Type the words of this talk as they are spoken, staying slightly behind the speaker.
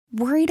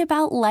Worried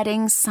about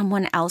letting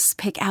someone else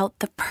pick out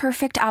the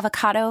perfect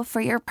avocado for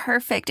your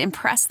perfect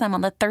impress them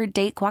on the third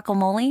date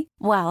guacamole?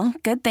 Well,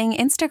 good thing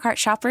Instacart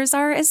shoppers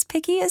are as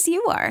picky as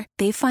you are.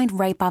 They find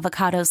ripe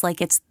avocados like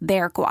it's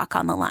their guac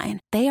on the line.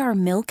 They are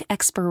milk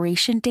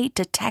expiration date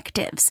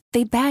detectives.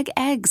 They bag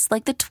eggs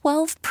like the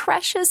 12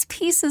 precious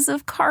pieces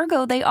of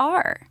cargo they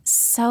are.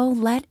 So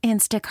let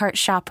Instacart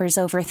shoppers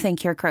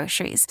overthink your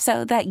groceries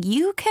so that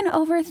you can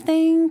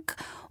overthink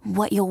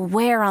what you'll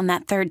wear on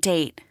that third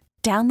date.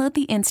 Download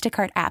the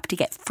Instacart app to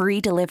get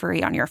free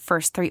delivery on your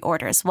first 3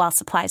 orders while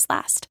supplies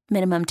last.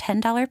 Minimum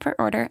 $10 per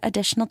order.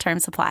 Additional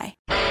terms apply.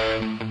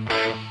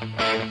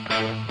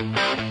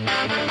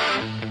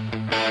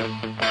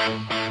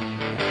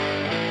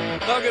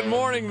 Well, good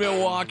morning,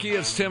 Milwaukee.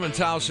 It's Tim and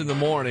Tausch in the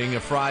morning, a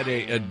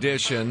Friday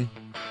edition.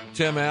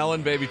 Tim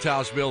Allen, Baby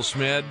Tausch, Bill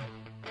Schmid.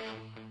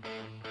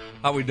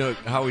 How we doing?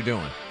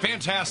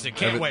 Fantastic.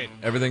 Can't wait.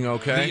 Everything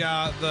okay?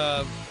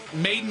 The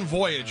maiden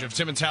voyage of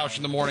Tim and Tausch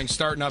in the morning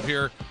starting up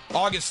here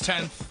August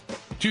 10th,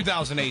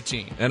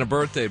 2018. And a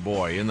birthday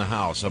boy in the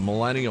house, a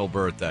millennial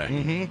birthday.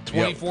 Mm-hmm.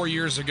 24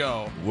 years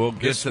ago. We'll get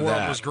to that. This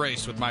world was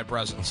graced with my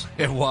presence.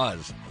 It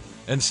was.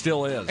 And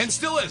still is. And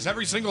still is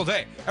every single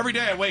day. Every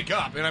day I wake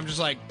up and I'm just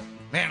like,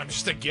 man, I'm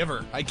just a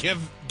giver. I give,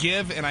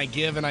 and I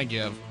give, and I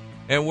give.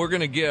 And we're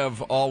going to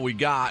give all we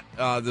got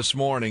this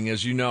morning.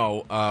 As you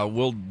know,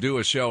 we'll do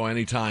a show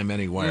anytime,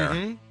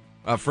 anywhere,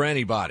 for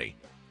anybody.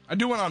 I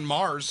do one on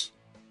Mars.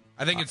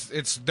 I think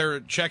it's they're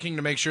checking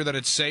to make sure that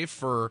it's safe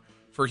for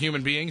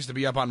human beings to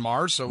be up on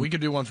Mars, so we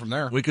could do one from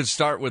there. We could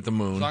start with the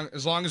moon.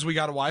 As long as we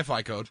got a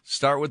Wi-Fi code.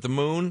 Start with the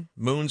moon.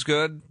 Moon's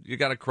good. You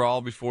got to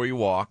crawl before you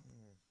walk.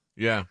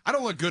 Yeah. I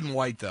don't look good in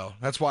white, though.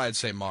 That's why I'd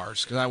say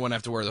Mars, because I wouldn't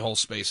have to wear the whole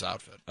space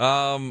outfit.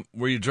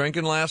 Were you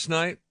drinking last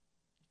night?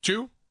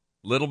 2.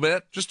 Little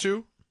bit? Just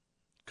 2.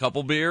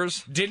 Couple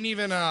beers? Didn't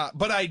even,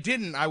 but I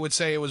didn't. I would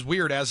say it was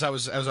weird as I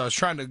was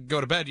trying to go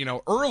to bed,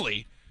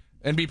 early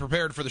and be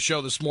prepared for the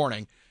show this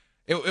morning.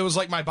 It was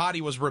like my body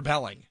was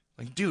rebelling.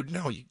 Like, dude,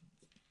 no,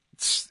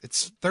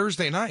 it's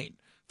Thursday night.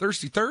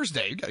 Thirsty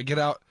Thursday. You got to get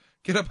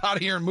up out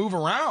of here and move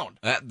around.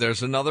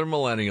 There's another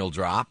millennial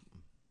drop.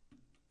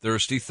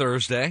 Thirsty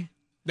Thursday.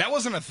 That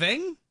wasn't a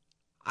thing?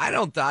 I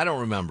don't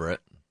remember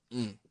it.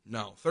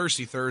 No,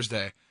 Thirsty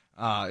Thursday.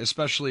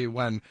 Especially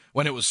when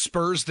it was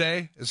Spurs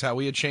Day, is how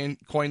we had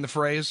coined the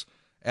phrase,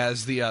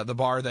 as the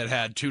bar that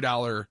had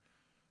 $2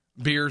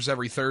 beers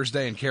every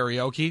Thursday and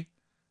karaoke.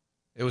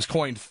 It was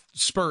coined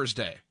Spurs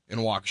Day in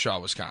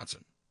Waukesha,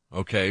 Wisconsin.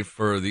 Okay,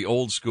 for the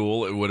old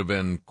school, it would have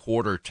been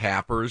quarter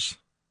tappers.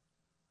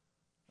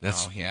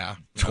 That's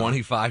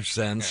 25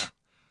 cents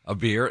a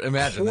beer.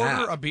 Imagine that.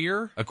 Quarter a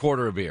beer? A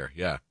quarter a beer,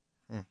 yeah.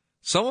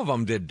 Some of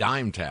them did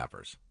dime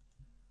tappers.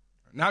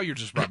 Now you're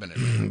just rubbing it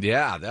in.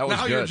 Yeah, that was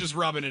good. Now good. You're just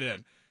rubbing it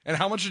in. And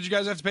how much did you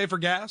guys have to pay for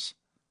gas?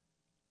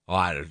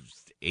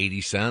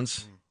 80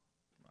 cents.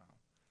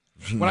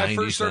 Wow. When I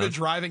first started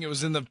driving, it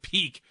was in the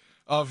peak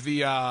of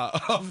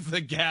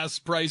the gas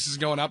prices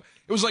going up.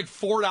 It was like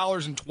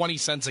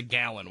 $4.20 a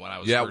gallon when I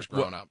was first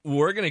growing up.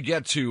 We're going to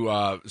get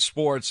to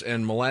sports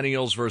and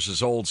millennials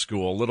versus old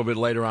school a little bit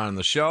later on in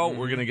the show.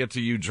 We're going to get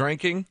to you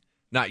drinking.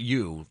 Not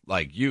you,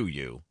 like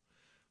you,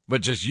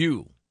 but just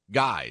you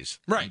guys.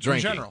 Right,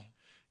 drinking. In general.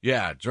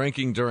 Yeah,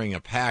 drinking during a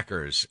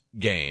Packers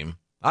game.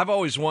 I've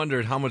always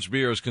wondered how much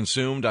beer is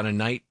consumed on a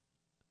night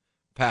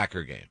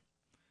Packer game.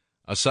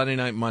 A Sunday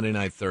night, Monday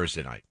night,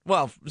 Thursday night.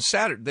 Well,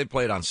 Saturday they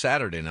played on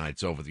Saturday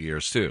nights over the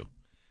years, too.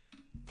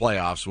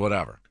 Playoffs,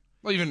 whatever.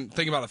 Well, even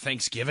think about a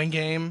Thanksgiving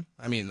game.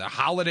 I mean, the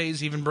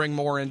holidays even bring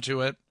more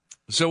into it.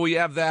 So we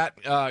have that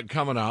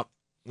coming up.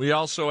 We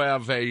also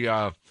have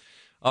a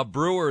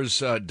Brewers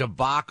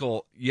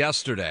debacle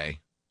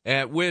yesterday,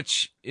 in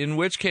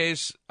which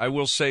case I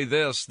will say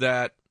this,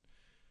 that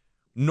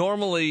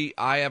normally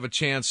I have a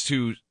chance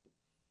to,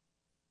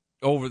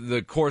 over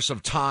the course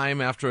of time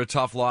after a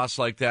tough loss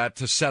like that,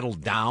 to settle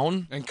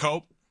down. And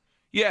cope?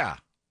 Yeah.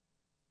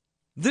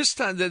 This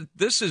time,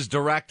 this is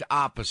direct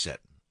opposite.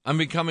 I'm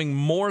becoming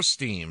more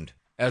steamed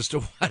as to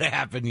what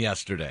happened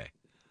yesterday.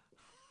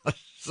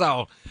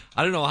 So,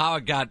 I don't know how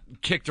it got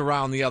kicked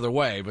around the other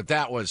way, but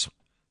that was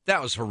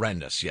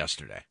horrendous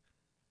yesterday.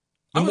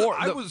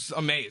 I was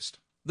amazed.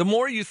 The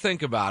more you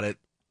think about it,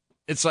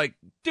 it's like,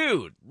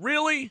 dude,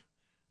 really?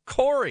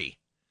 Corey.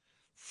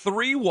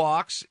 3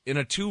 walks in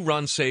a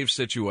 2-run save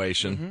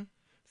situation,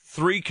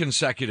 3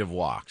 consecutive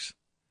walks.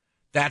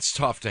 That's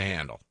tough to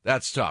handle.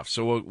 That's tough.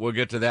 So we'll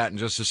get to that in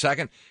just a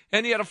second.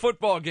 And you had a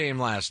football game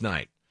last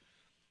night.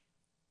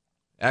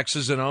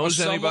 X's and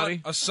O's,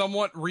 anybody? A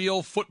somewhat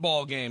real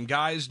football game.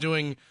 Guys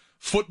doing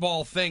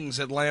football things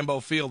at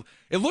Lambeau Field.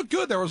 It looked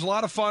good. There was a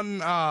lot of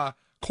fun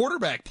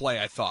quarterback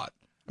play, I thought.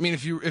 I mean,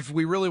 if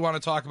we really want to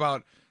talk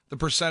about the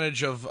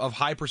percentage of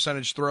high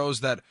percentage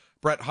throws that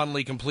Brett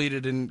Hundley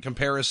completed in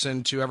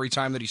comparison to every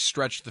time that he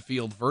stretched the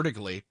field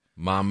vertically.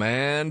 My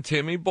man,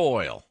 Timmy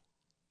Boyle.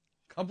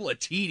 Couple of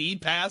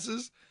TD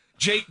passes.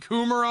 Jake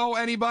Kummerow,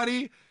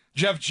 anybody?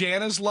 Jeff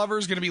Janis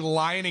lovers going to be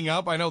lining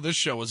up. I know this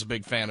show was a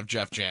big fan of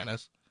Jeff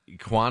Janis.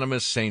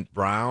 Equanimous St.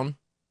 Brown.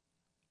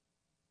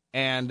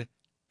 And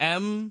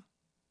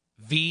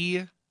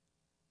MVS.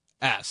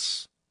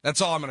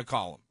 That's all I'm going to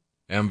call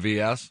him.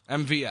 MVS?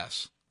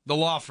 MVS. The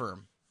law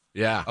firm.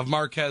 Yeah. Of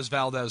Marquez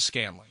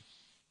Valdez-Scantling.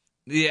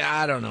 Yeah,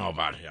 I don't know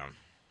about him.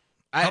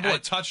 A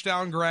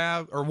touchdown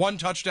grab, or one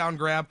touchdown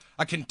grab,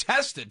 a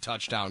contested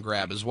touchdown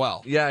grab as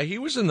well. Yeah, he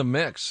was in the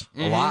mix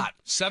a lot.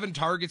 7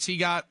 targets he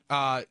got.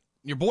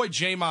 Your boy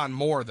Jamon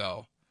Moore,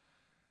 though.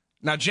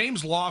 Now,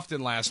 James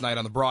Lofton last night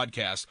on the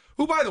broadcast,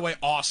 who, by the way,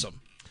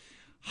 awesome.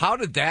 How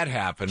did that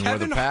happen where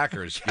the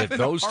Packers get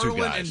those two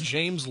guys? And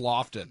James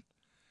Lofton.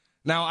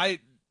 Now, I'd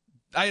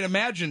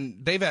imagine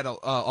they've had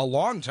a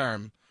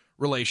long-term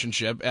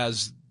relationship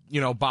as,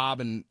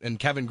 Bob and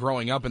Kevin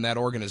growing up in that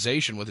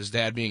organization with his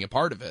dad being a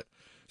part of it.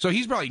 So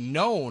he's probably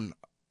known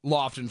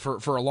Lofton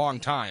for a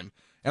long time.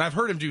 And I've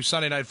heard him do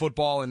Sunday Night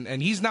Football,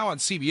 and he's now on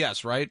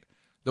CBS, right?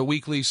 The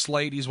weekly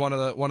slate. He's one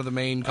of the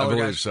main color guys.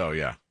 I believe so,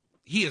 yeah.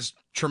 He is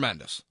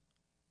tremendous.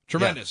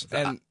 Tremendous.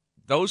 Yeah, and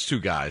those two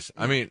guys,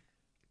 I mean,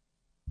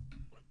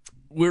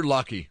 we're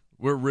lucky.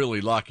 We're really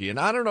lucky. And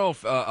I don't know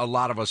if a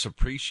lot of us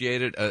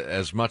appreciate it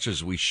as much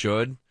as we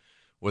should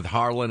with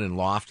Harlan and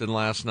Lofton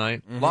last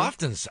night. Mm-hmm.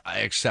 Lofton's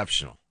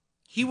exceptional.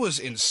 He was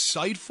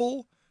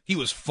insightful. He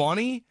was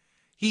funny.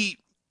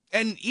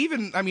 And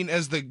even,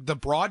 as the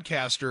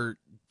broadcaster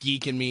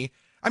geek in me,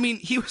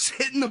 he was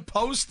hitting the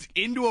post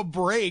into a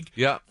break,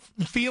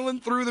 feeling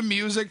through the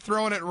music,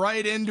 throwing it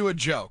right into a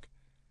joke.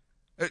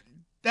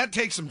 That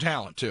takes some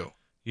talent, too.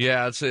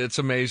 Yeah, it's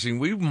amazing.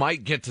 We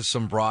might get to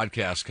some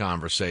broadcast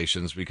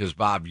conversations because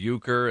Bob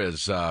Uecker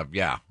is,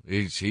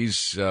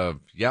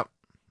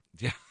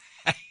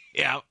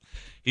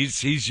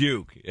 he's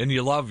Uke, and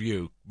you love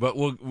Uke.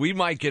 But we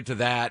might get to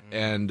that,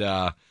 and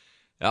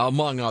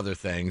among other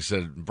things,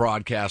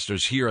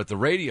 broadcasters here at the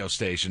radio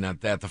station,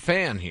 at the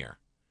Fan here.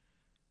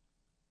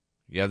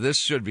 Yeah, this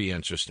should be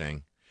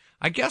interesting.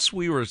 I guess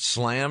we were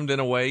slammed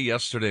in a way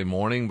yesterday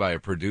morning by a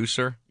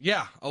producer.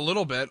 Yeah, a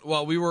little bit.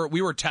 Well, we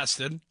were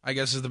tested, I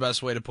guess is the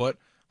best way to put.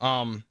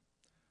 I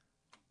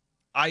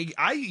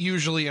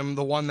usually am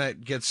the one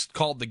that gets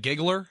called the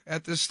giggler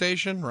at this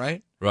station,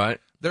 right? Right.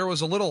 There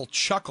was a little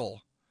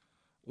chuckle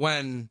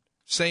when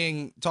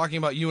talking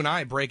about you and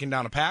I breaking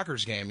down a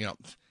Packers game.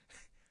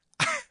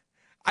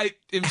 I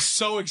am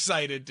so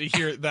excited to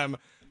hear them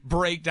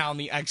break down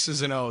the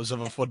X's and O's of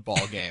a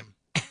football game.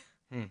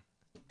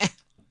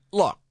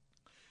 Look.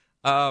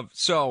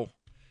 So,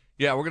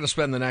 we're going to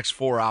spend the next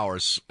 4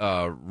 hours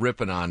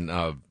ripping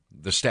on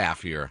the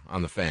staff here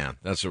on the Fan.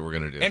 That's what we're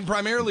going to do. And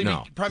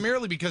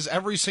primarily because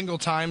every single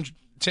time,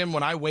 Tim,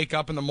 when I wake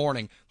up in the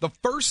morning, the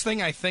first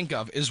thing I think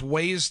of is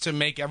ways to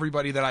make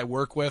everybody that I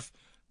work with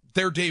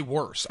their day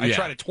worse. I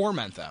try to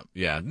torment them.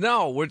 Yeah.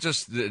 No, we're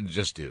just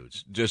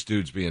dudes. Just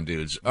dudes being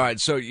dudes. All right,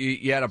 so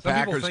you had a Some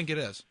Packers. People think it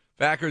is.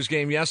 Packers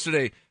game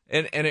yesterday,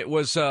 and it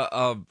was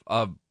a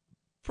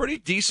pretty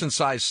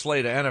decent-sized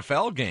slate of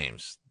NFL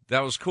games.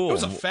 That was cool. It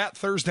was a fat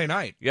Thursday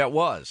night. Yeah, it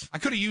was. I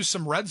could have used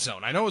some red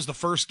zone. I know it was the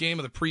first game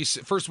of the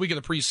first week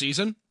of the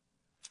preseason.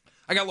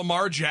 I got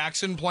Lamar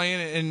Jackson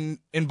playing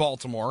in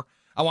Baltimore.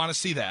 I want to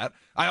see that.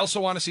 I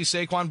also want to see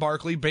Saquon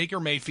Barkley.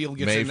 Baker Mayfield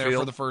gets in there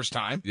for the first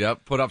time.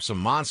 Yep, put up some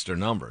monster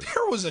numbers.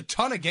 There was a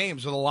ton of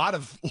games with a lot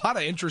of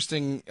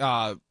interesting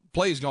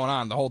plays going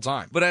on the whole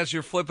time. But as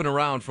you're flipping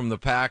around from the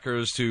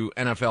Packers to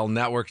NFL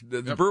Network,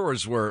 the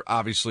Brewers were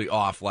obviously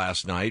off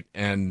last night,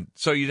 and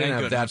so you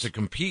didn't have that to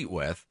compete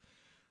with.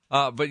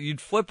 But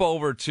you'd flip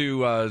over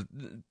to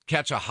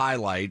catch a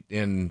highlight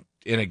in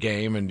a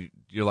game, and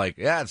you're like,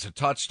 yeah, it's a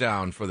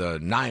touchdown for the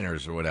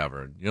Niners or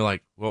whatever. And you're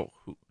like, well,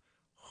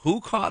 who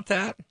caught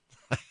that?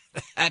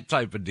 That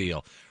type of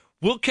deal.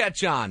 We'll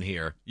catch on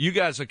here. You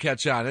guys will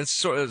catch on. It's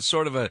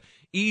sort of a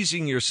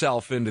easing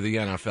yourself into the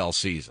NFL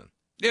season.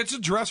 It's a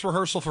dress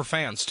rehearsal for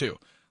fans, too.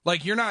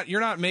 Like, you're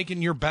not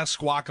making your best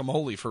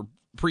guacamole for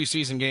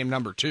preseason game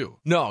number 2.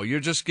 No, you're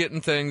just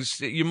getting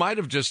things. You might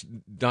have just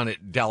done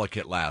it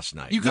delicate last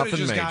night. You could have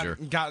just major.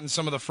 Gotten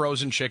some of the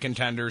frozen chicken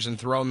tenders and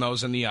thrown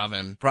those in the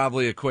oven.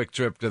 Probably a quick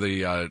trip to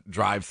the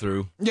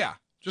drive-through. Yeah,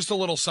 just a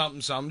little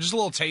something, just a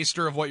little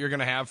taster of what you're going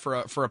to have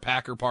for a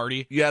Packer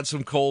party. You had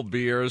some cold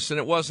beers, and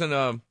it wasn't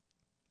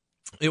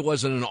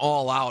an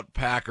all-out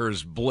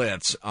Packers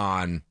blitz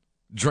on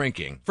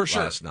drinking for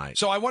sure last night.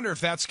 So I wonder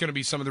if that's going to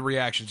be some of the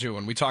reaction too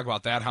when we talk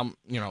about that. How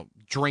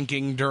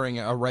drinking during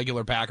a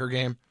regular Packer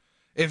game.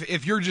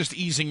 If you're just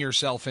easing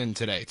yourself in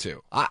today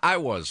too. I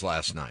was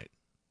last night.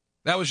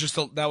 That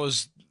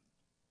was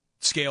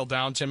scaled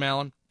down, Tim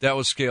Allen. That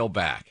was scaled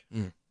back.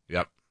 Mm.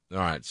 Yep. All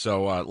right.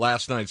 So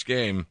last night's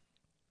game,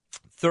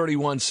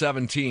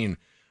 31-17,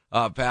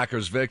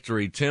 Packers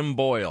victory. Tim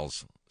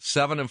Boyles,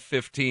 7 of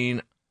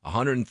 15,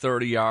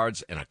 130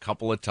 yards, and a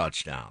couple of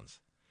touchdowns.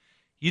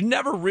 You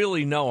never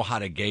really know how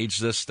to gauge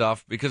this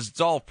stuff because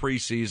it's all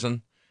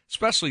preseason,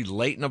 especially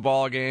late in a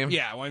ball game.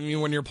 Yeah, when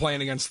you're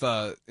playing against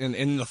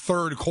in the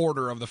third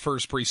quarter of the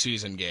first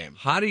preseason game.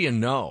 How do you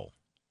know?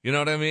 You know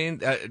what I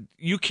mean?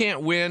 You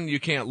can't win, you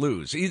can't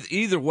lose.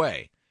 Either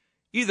way,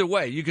 Either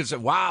way, you could say,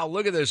 wow,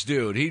 look at this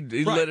dude. He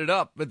Right. lit it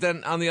up. But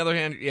then on the other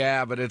hand,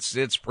 yeah, but it's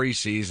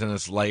preseason,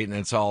 it's late, and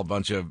it's all a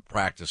bunch of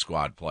practice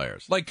squad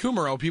players. Like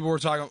Kumaro, people were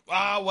talking,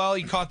 well,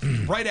 he caught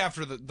right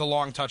after the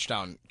long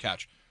touchdown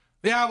catch.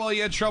 Yeah, well, he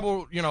had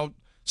trouble,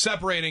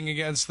 separating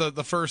against the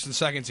first and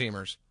second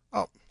teamers.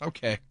 Oh,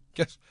 okay.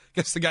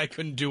 Guess the guy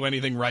couldn't do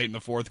anything right in the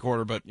fourth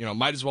quarter, but,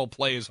 might as well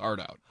play his heart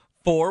out.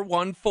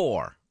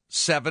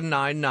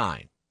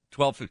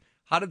 414-799-1250.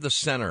 How did the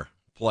center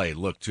play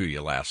look to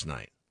you last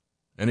night?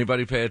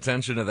 Anybody pay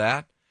attention to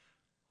that?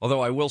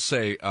 Although I will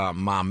say,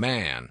 my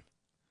man,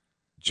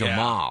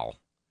 Jamal,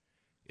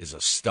 is a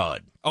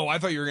stud. Oh, I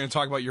thought you were going to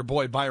talk about your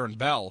boy Byron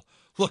Bell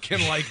looking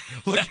like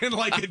a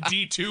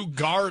D2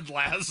 guard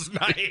last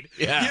night,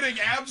 getting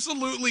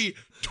absolutely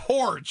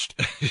torched.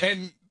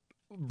 And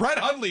Brett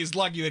Hundley's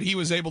lucky that he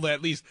was able to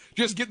at least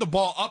just get the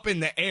ball up in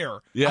the air.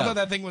 Yeah. I thought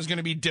that thing was going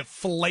to be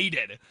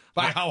deflated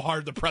by how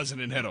hard the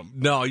president hit him.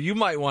 No, you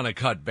might want to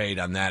cut bait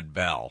on that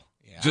Bell.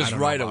 Yeah, Just I don't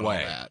know right about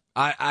away. all that.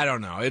 I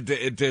don't know. It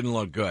didn't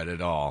look good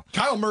at all.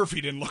 Kyle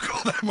Murphy didn't look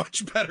all that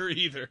much better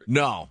either.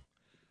 No.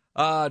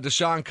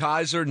 Deshaun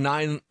Kaiser,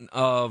 9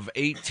 of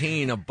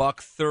 18, a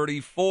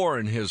 $134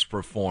 in his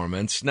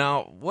performance.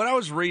 Now, what I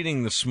was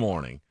reading this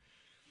morning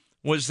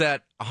was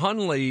that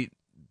Hundley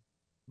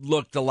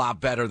looked a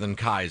lot better than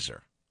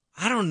Kaiser.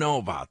 I don't know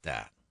about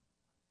that.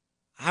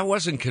 I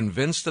wasn't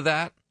convinced of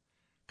that.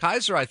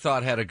 Kaiser, I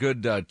thought, had a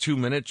good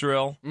 2-minute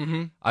drill.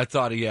 Mm-hmm. I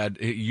thought he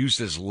used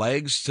his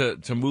legs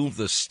to move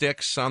the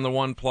sticks on the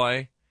one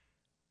play.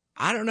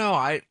 I don't know.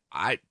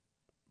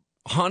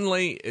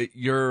 Hundley,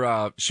 you're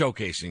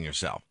showcasing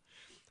yourself.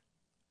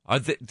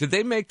 Did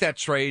they make that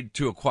trade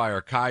to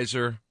acquire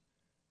Kaiser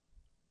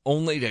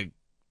only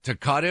to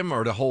cut him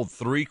or to hold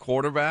 3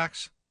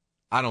 quarterbacks?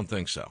 I don't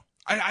think so.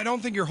 I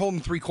don't think you're holding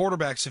 3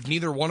 quarterbacks if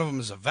neither one of them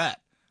is a vet.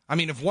 I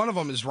mean, if one of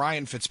them is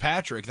Ryan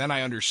Fitzpatrick, then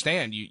I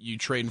understand you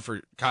trading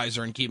for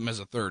Kaiser and keep him as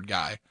a third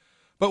guy.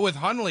 But with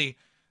Hundley,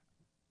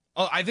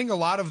 I think a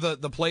lot of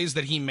the plays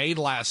that he made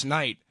last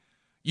night,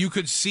 you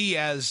could see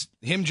as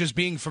him just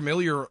being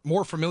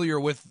more familiar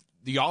with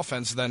the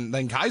offense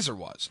than Kaiser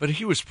was. But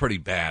he was pretty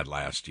bad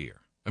last year.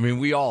 I mean,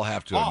 we all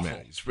have to Awful.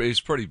 admit he's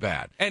pretty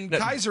bad. And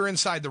Kaiser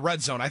inside the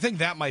red zone, I think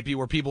that might be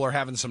where people are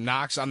having some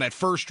knocks on that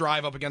first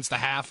drive up against the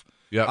half.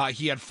 Yep.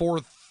 He had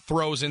 4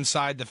 throws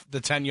inside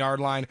the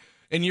 10-yard line.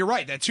 And you're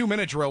right, that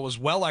 2-minute drill was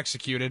well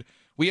executed.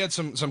 We had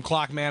some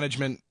clock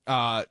management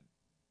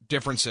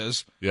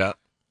differences. Yeah.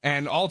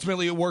 And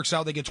ultimately it works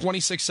out. They get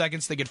 26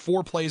 seconds. They get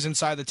 4 plays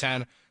inside the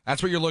 10.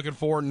 That's what you're looking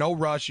for. No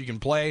rush. You can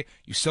play.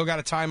 You still got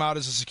a timeout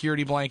as a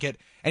security blanket.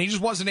 And he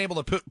just wasn't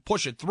able to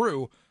push it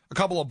through a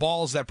couple of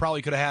balls that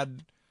probably could have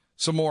had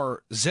some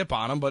more zip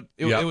on them. But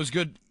it was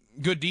good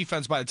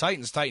defense by the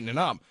Titans tightening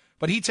up.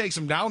 But he takes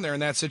them down there in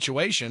that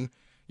situation.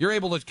 You're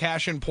able to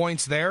cash in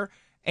points there.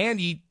 And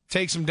he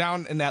takes him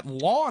down in that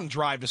long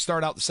drive to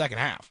start out the second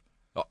half.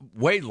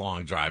 Way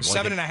long drive.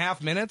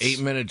 7.5 minutes.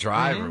 8-minute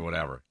drive or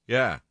whatever.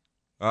 Yeah.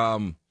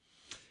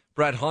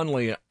 Brett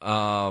Hundley,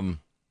 9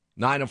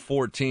 of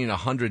 14,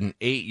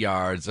 108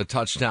 yards, a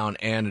touchdown,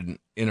 and an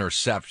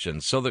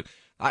interception. So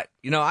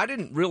I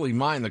didn't really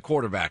mind the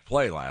quarterback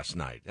play last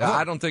night.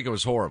 I don't think it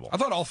was horrible. I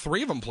thought all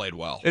 3 of them played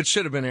well. It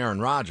should have been Aaron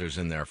Rodgers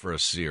in there for a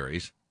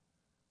series.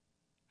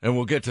 And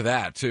we'll get to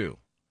that, too.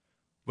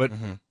 But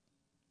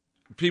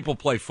people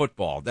play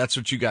football. That's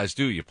what you guys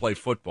do. You play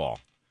football.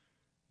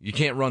 You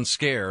can't run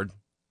scared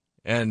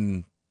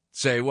and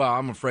say, well,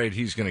 I'm afraid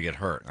he's going to get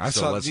hurt. I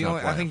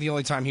think the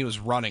only time he was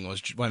running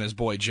was when his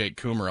boy Jake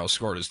Kumaro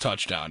scored his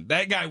touchdown.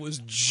 That guy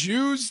was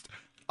juiced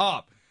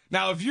up.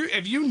 Now,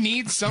 if you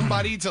need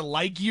somebody to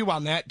like you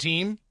on that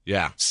team,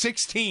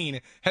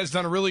 16 has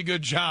done a really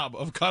good job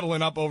of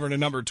cuddling up over to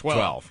number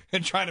 12.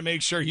 And trying to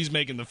make sure he's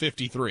making the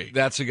 53.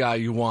 That's a guy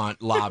you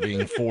want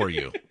lobbying for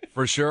you,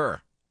 for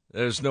sure.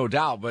 There's no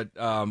doubt. But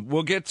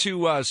we'll get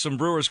to some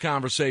Brewers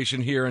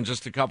conversation here in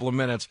just a couple of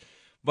minutes.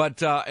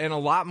 But and a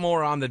lot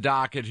more on the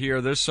docket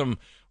here. There's some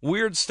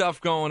weird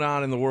stuff going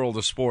on in the world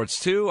of sports,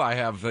 too. I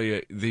have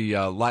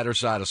the lighter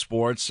side of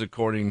sports,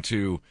 according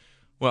to,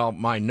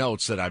 my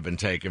notes that I've been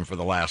taking for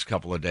the last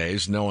couple of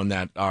days, knowing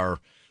that our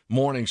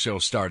morning show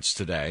starts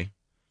today.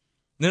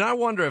 And I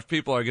wonder if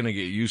people are going to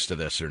get used to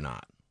this or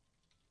not.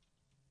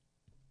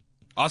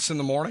 Us in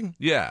the morning?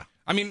 Yeah.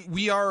 I mean,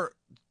 we are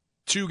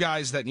 2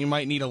 guys that you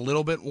might need a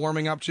little bit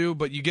warming up to,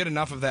 but you get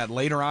enough of that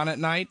later on at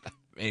night.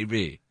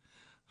 Maybe.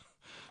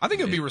 I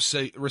think it'll be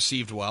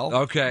received well.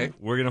 Okay,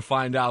 we're going to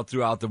find out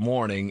throughout the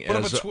morning.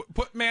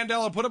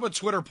 Mandela, put up a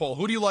Twitter poll.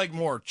 Who do you like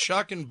more,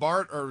 Chuck and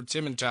Bart or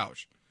Tim and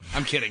Tausch?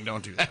 I'm kidding.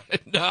 Don't do that.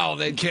 No,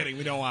 I'm kidding.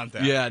 We don't want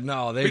that. Yeah,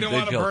 no. We don't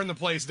want to burn the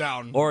place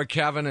down. Or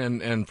Kevin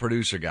and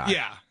producer guy.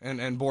 Yeah,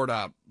 and board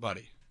up,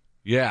 buddy.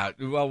 Yeah,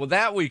 well,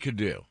 that we could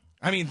do.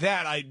 I mean,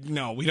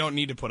 we don't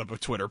need to put up a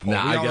Twitter poll.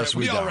 I guess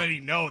we don't. already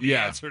know the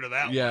answer to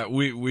that one. Yeah,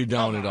 we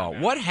don't at all.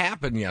 Man. What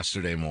happened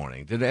yesterday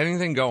morning? Did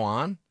anything go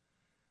on?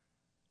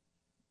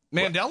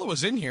 Mandela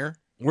was in here.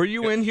 Were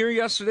you in here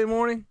yesterday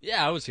morning?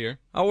 Yeah, I was here.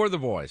 How were the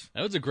boys?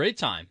 That was a great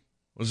time.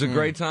 Was it a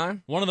great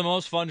time? One of the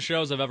most fun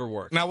shows I've ever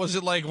worked. Now, was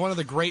it like one of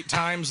the great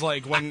times,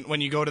 like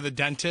when you go to the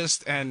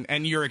dentist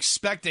and you're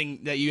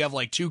expecting that you have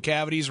like 2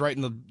 cavities right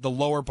in the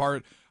lower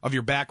part of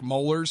your back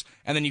molars,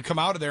 and then you come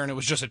out of there and it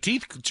was just a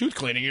tooth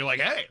cleaning. You're like,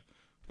 hey, it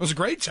was a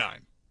great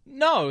time.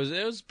 No,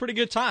 it was a pretty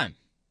good time.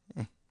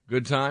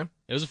 Good time?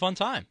 It was a fun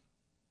time.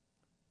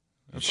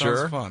 That Sure.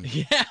 sounds fun.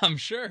 Yeah, I'm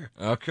sure.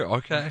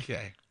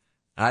 Okay.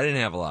 I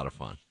didn't have a lot of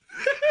fun.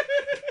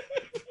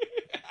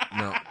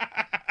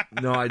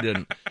 No, I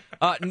didn't.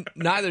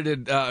 Neither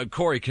did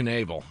Corey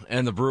Knebel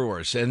and the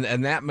Brewers, and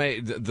that may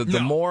the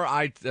more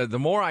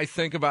I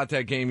think about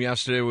that game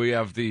yesterday. We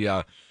have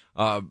the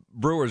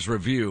Brewers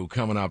review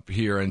coming up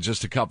here in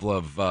just a couple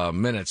of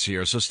minutes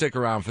here, so stick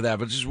around for that.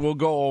 But we'll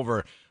go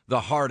over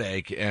the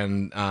heartache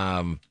and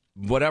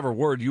whatever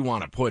word you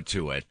want to put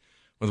to it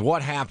with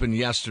what happened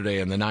yesterday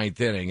in the 9th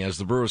inning as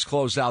the Brewers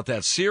closed out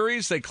that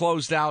series. They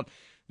closed out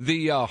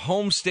the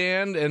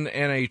homestand and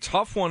a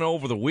tough one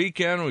over the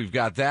weekend. We've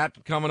got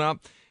that coming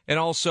up. And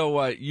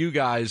also you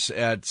guys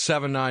at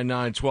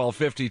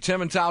 799-1250.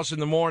 Tim and Taus in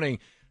the morning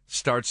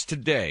starts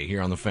today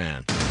here on The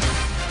Fan.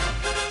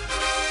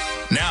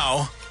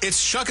 Now,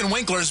 it's Chuck and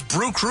Winkler's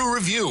Brew Crew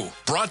Review,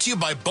 brought to you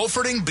by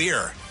Beauforting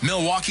Beer,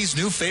 Milwaukee's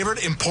new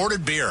favorite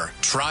imported beer.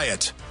 Try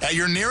it at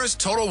your nearest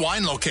Total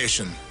Wine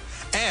location.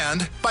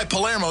 And by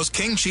Palermo's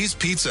King Cheese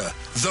Pizza,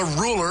 the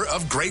ruler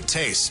of great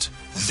taste.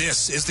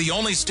 This is the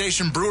only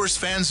station Brewers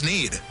fans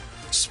need.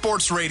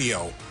 Sports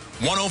Radio,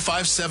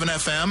 105.7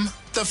 FM,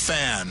 The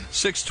Fan.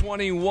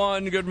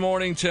 6:21. Good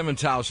morning, Tim and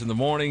Taus in the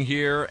morning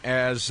here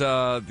as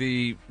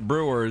the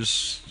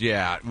Brewers,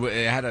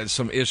 had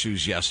some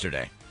issues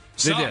yesterday.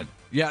 They did.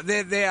 Yeah,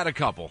 they had a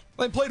couple.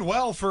 They played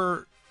well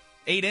for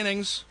 8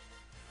 innings.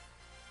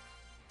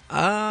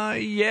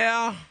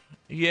 Yeah,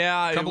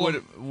 it Couple would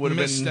of have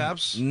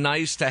missteps. been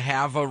nice to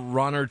have a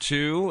run or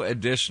two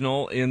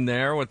additional in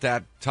there with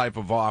that type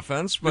of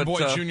offense. But Your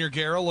boy Junior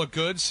Guerra looked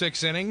good,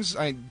 6 innings.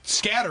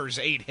 Scatters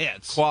 8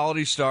 hits.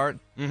 Quality start.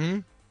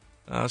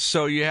 Mm-hmm.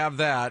 So you have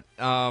that.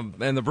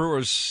 And the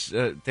Brewers,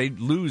 they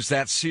lose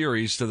that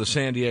series to the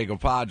San Diego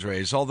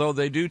Padres, although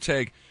they do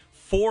take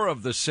 4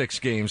 of the 6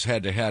 games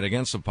head-to-head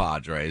against the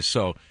Padres.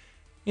 So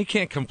you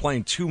can't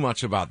complain too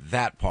much about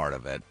that part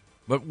of it.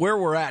 But where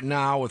we're at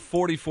now with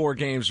 44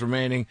 games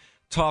remaining,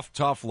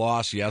 tough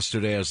loss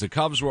yesterday as the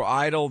Cubs were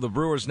idle. The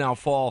Brewers now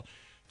fall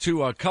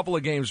to a couple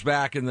of games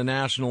back in the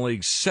National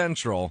League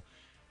Central.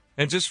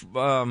 And just,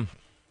 we'll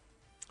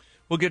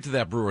get to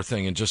that Brewer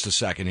thing in just a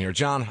second here.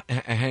 John,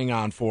 hang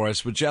on for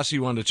us. But Jesse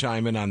wanted to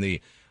chime in on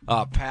the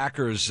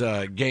Packers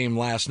game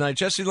last night.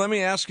 Jesse, let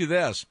me ask you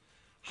this.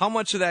 How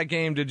much of that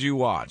game did you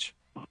watch?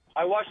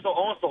 I watched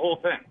almost the whole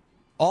thing.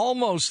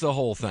 Almost the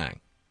whole thing.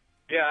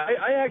 Yeah,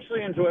 I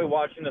actually enjoy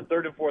watching the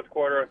third and fourth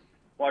quarter,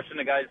 watching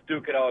the guys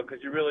duke it out,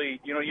 because you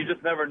really, you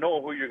just never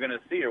know who you're going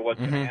to see or what's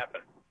going to happen.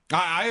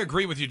 I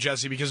agree with you,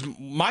 Jesse, because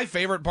my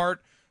favorite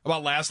part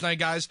about last night,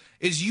 guys,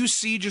 is you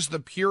see just the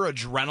pure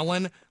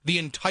adrenaline the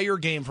entire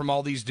game from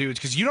all these dudes,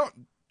 because you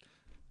don't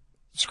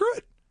 – screw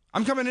it.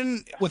 I'm coming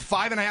in with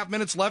 5.5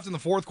 minutes left in the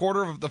fourth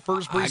quarter of the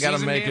first preseason game. I got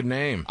to make a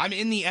name. I'm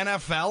in the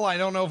NFL. I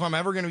don't know if I'm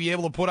ever going to be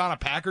able to put on a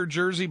Packer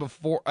jersey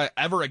before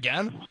ever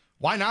again.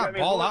 Why not?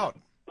 Ball out.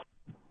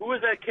 Who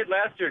was that kid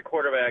last year,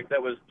 quarterback,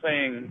 that was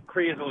playing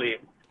crazily,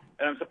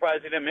 and I'm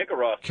surprised he didn't make a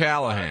roster?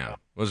 Callahan.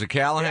 Was it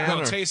Callahan?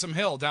 No, Taysom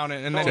Hill down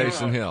in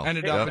Taysom Hill.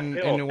 Ended up in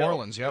New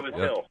Orleans. Yep. It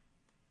was Hill.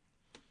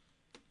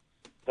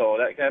 So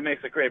that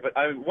makes it great. But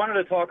I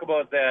wanted to talk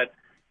about that.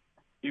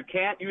 You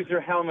can't use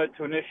your helmet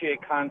to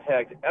initiate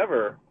contact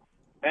ever.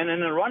 And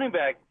in a running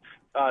back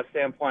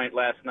standpoint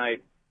last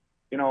night,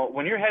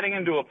 when you're heading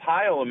into a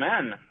pile of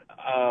men,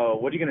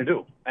 what are you going to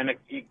do? And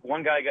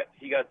one guy got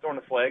thrown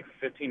a flag for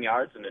 15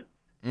 yards, and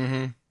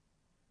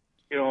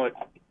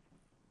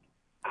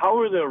how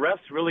are the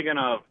refs really going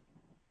to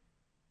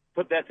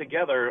put that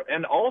together?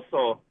 And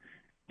also,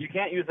 you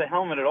can't use the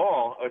helmet at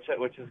all,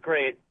 which is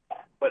great.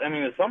 But,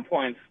 at some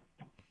points,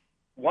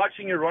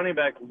 watching your running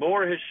back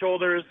lower his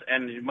shoulders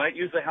and you might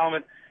use the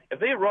helmet, if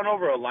they run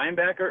over a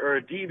linebacker or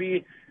a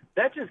DB,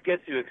 that just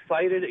gets you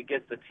excited. It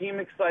gets the team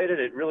excited.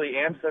 It really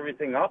amps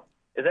everything up.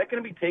 Is that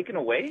going to be taken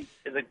away?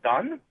 Is it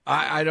done?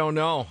 I don't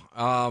know.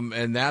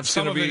 And that's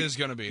going to be. Some of it is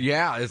going to be.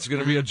 Yeah, it's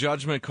going to be a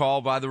judgment call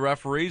by the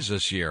referees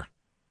this year.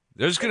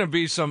 There's going to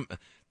be some.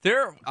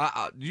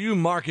 You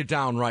mark it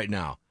down right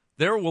now.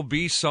 There will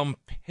be some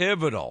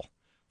pivotal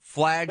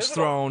flags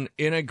thrown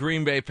in a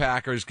Green Bay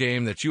Packers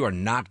game that you are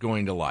not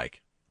going to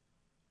like.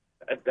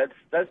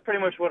 That's pretty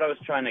much what I was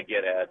trying to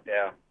get at.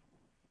 Yeah.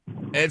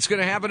 It's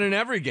going to happen in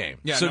every game.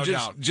 Yeah, so no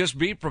just doubt. Just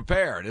be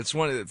prepared. It's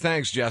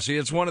thanks, Jesse.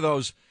 It's one of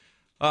those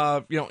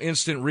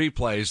instant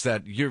replays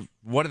that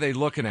what are they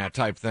looking at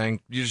type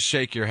thing. You just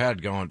shake your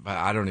head going,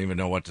 I don't even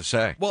know what to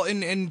say. Well,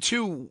 and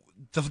two,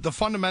 the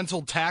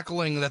fundamental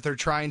tackling that they're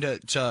trying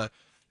to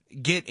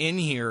get in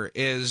here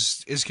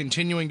is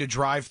continuing to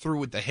drive through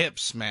with the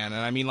hips, man.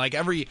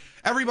 And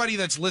everybody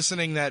that's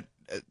listening that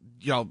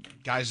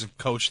guys have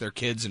coached their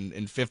kids in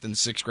 5th and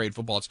 6th grade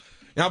football. It's,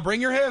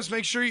 bring your hips,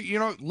 make sure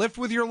you lift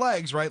with your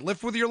legs, right?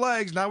 Lift with your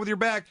legs, not with your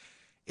back.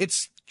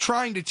 it's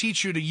trying to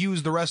teach you to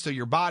use the rest of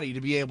your body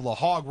to be able to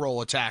hog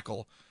roll a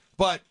tackle.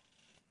 But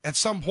at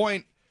some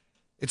point,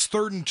 it's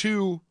 3rd and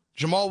 2.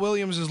 Jamal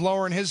Williams is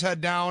lowering his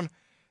head down,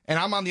 and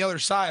I'm on the other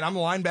side. I'm the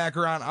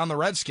linebacker on the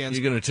Redskins.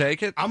 You going to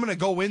take it? I'm going to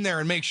go in there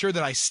and make sure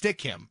that I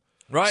stick him.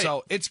 Right.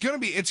 So it's going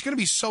to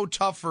be so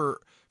tough for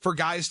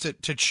guys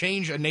to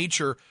change a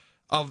nature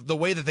of the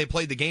way that they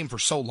played the game for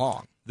so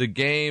long. The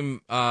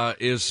game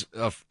is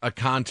a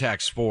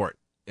contact sport,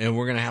 and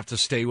we're going to have to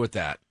stay with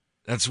that.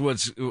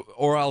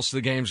 Or else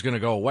the game's going to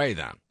go away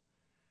then.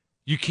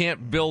 You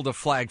can't build a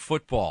flag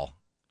football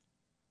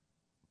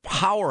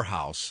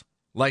powerhouse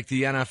like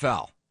the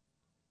NFL.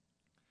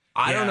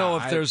 I don't know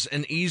if there's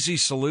an easy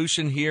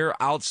solution here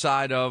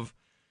outside of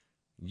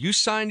you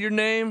signed your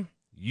name,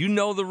 you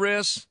know the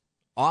risks,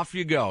 off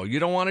you go. You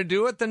don't want to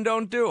do it, then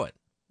don't do it.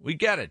 We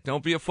get it.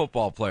 Don't be a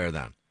football player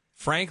then.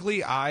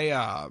 Frankly,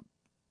 I'm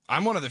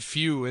one of the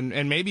few,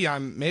 and maybe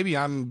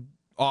I'm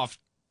off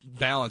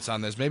balance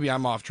on this. Maybe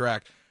I'm off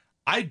track.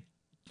 I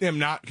am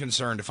not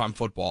concerned if I'm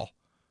football.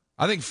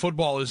 I think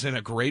football is in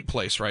a great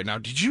place right now.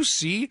 Did you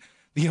see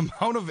the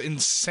amount of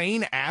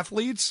insane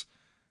athletes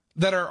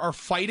that are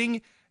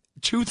fighting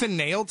tooth and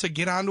nail to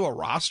get onto a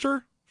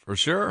roster? For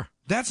sure.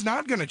 That's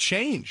not going to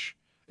change,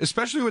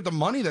 especially with the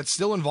money that's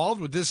still involved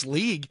with this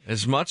league.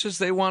 As much as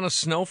they want to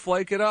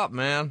snowflake it up,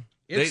 man.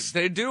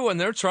 They do, and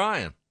they're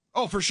trying.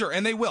 Oh, for sure,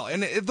 and they will.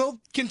 And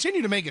they'll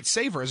continue to make it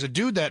safer. As a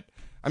dude that,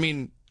 I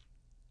mean,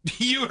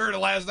 you heard it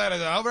last night. I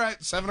said, all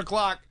right, 7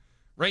 o'clock,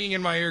 ringing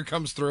in my ear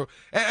comes through.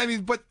 And, I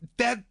mean, but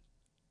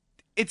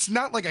it's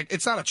not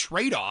a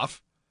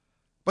trade-off.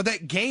 But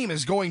that game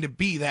is going to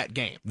be that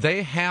game.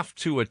 They have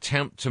to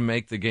attempt to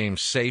make the game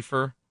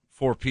safer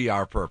for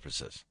PR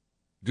purposes.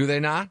 Do they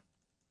not?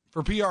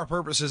 For PR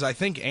purposes, I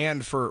think,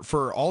 and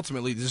for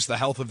ultimately just the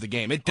health of the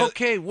game. It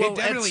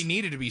definitely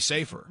needed to be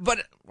safer.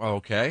 But,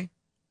 okay.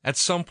 At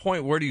some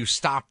point, where do you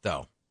stop,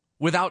 though?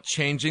 Without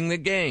changing the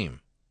game.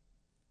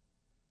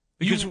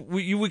 Because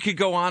we could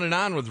go on and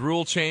on with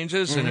rule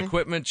changes and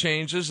equipment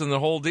changes and the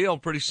whole deal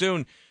pretty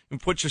soon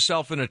and put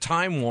yourself in a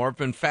time warp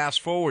and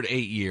fast forward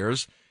 8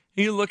 years.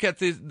 You look at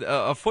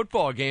a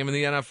football game in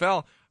the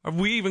NFL, are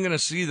we even going to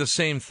see the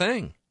same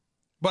thing?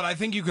 But I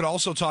think you could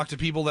also talk to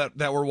people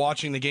that were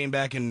watching the game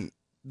back in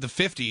the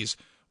 50s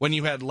when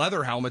you had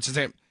leather helmets and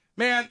say,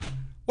 man,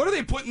 what are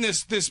they putting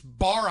this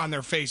bar on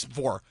their face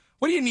for?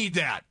 What do you need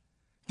that?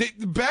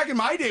 Back in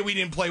my day, we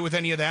didn't play with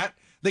any of that.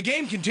 The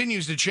game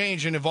continues to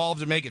change and evolve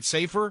to make it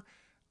safer.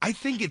 I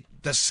think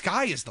the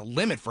sky is the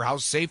limit for how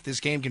safe this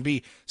game can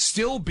be,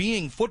 still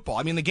being football.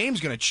 I mean, the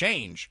game's going to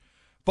change,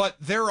 but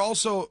there are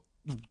also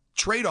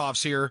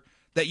trade-offs here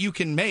that you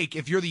can make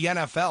if you're the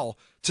NFL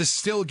to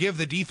still give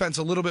the defense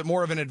a little bit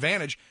more of an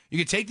advantage. You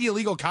could take the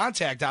illegal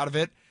contact out of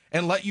it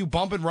and let you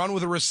bump and run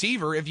with a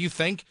receiver if you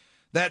think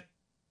that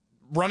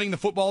running the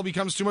football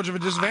becomes too much of a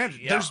disadvantage.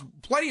 Yeah. There's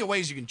plenty of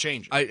ways you can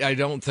change it. I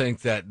don't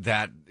think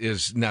that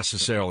is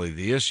necessarily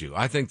the issue.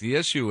 I think the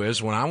issue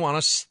is when I want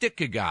to stick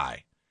a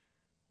guy,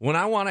 when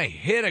I want to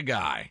hit a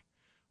guy,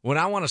 when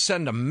I want to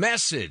send a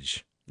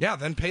message. Yeah,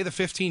 then pay the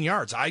 15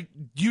 yards.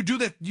 You do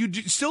that.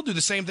 Still do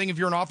the same thing if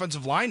you're an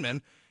offensive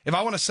lineman. If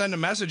I want to send a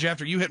message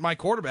after you hit my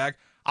quarterback,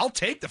 I'll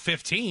take the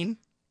 15.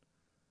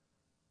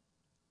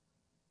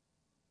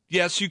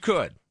 Yes, you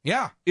could.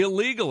 Yeah.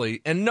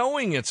 Illegally, and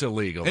knowing it's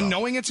illegal. And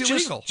knowing it's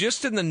illegal.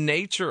 Just in the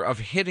nature of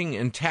hitting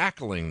and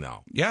tackling,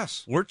 though.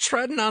 Yes. We're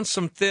treading on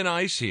some thin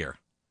ice here.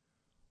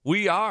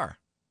 We are.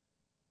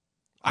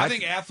 I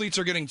think athletes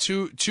are getting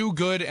too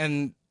good,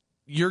 and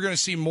you're going to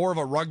see more of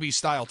a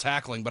rugby-style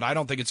tackling, but I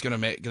don't think it's going to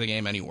make the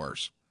game any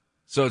worse.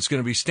 So it's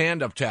going to be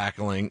stand-up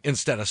tackling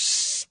instead of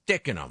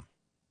sticking them.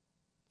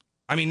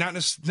 I mean,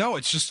 no,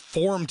 it's just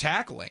form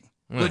tackling.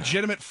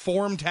 Legitimate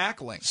form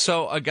tackling.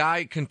 So a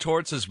guy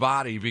contorts his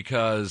body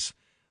because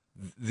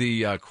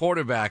the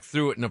quarterback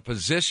threw it in a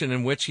position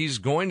in which he's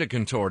going to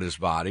contort his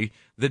body.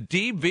 The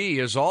DB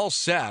is all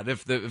set.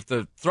 If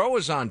the throw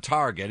is on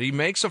target, he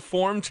makes a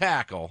form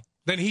tackle.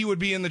 Then he would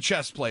be in the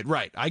chest plate.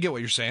 Right. I get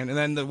what you're saying. And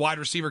then the wide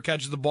receiver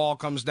catches the ball,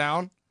 comes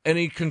down. And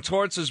he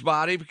contorts his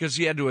body because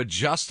he had to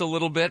adjust a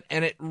little bit,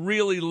 and it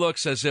really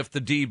looks as if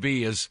the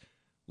DB is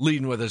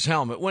leading with his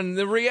helmet, when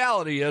the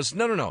reality is,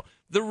 no.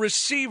 The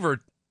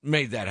receiver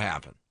made that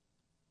happen.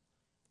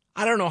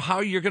 I don't know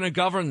how you're going to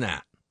govern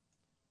that.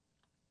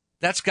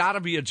 That's got to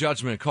be a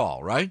judgment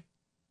call, right?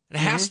 It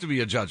has to be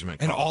a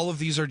judgment call. And all of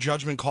these are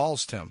judgment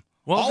calls, Tim.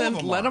 Well, all then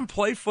let them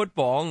play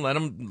football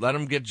and let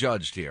them get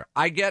judged here.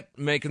 I get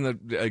making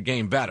the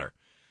game better,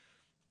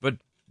 but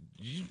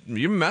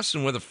you're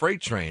messing with a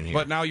freight train here.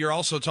 But now you're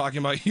also talking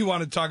about, you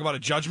want to talk about a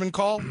judgment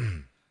call?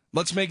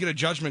 Let's make it a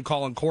judgment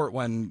call in court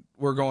when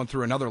we're going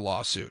through another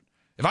lawsuit.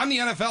 If I'm the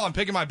NFL, I'm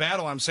picking my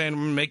battle. I'm saying I'm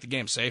going to make the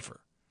game safer.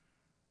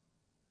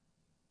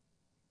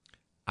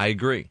 I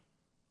agree.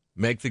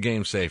 Make the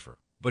game safer,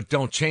 but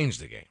don't change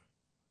the game.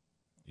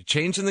 You're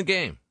changing the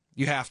game.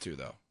 You have to,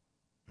 though.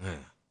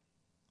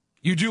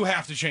 You do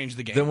have to change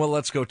the game. Then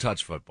let's go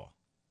touch football.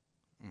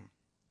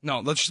 No,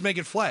 let's just make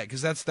it flag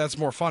because that's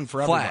more fun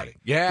for Flag. everybody.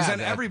 Yeah, because then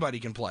that- everybody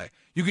can play.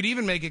 You could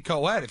even make it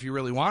co-ed if you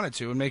really wanted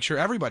to, and make sure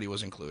everybody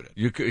was included.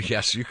 You could,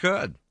 yes, you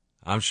could.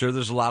 I'm sure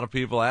there's a lot of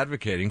people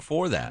advocating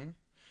for that.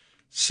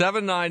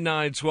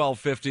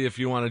 799-1250 if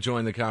you want to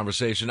join the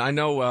conversation. I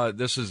know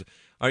this is.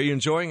 Are you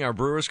enjoying our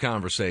Brewers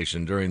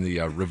conversation during the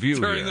review?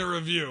 During here? the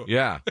review.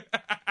 Yeah,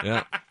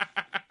 yeah.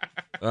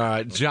 All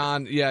right,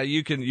 John. Yeah,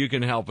 you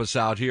can help us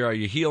out here. Are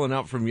you healing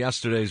up from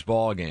yesterday's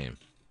ball game?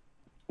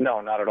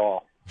 No, not at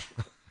all.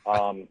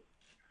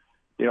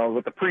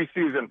 With the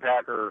preseason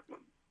Packer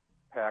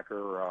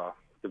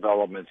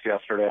developments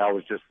yesterday, I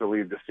was just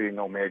relieved to see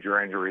no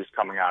major injuries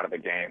coming out of the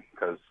game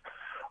because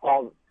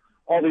all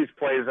these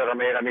plays that are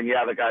made. I mean,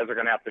 yeah, the guys are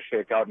going to have to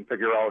shake out and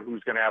figure out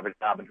who's going to have a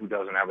job and who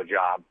doesn't have a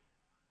job,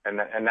 and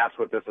that's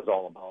what this is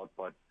all about.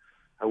 But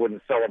I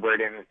wouldn't celebrate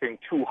anything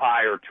too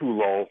high or too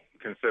low,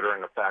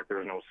 considering the fact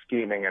there's no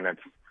scheming and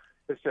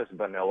it's just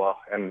vanilla.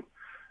 And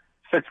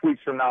 6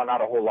 weeks from now,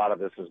 not a whole lot of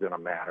this is going to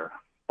matter.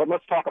 But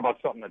let's talk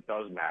about something that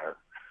does matter.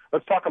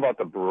 Let's talk about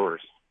the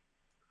Brewers.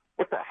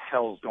 What the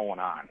hell's going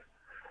on?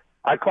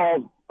 I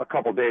called a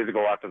couple days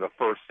ago after the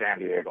first San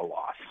Diego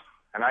loss,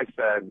 and I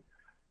said,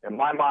 in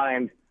my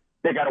mind,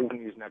 they got to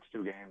win these next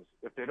two games.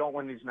 If they don't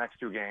win these next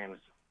two games,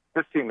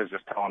 this team is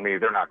just telling me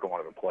they're not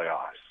going to the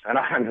playoffs. And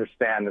I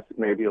understand this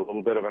may be a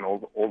little bit of an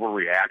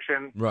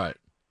overreaction. Right.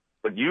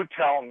 But you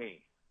tell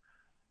me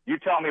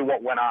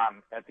what went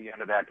on at the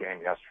end of that game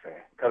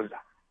yesterday. Because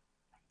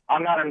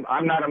I'm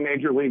not a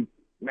major league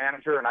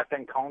manager, and I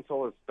think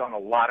Counsell has done a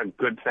lot of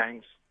good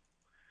things.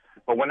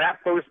 But when that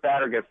first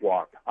batter gets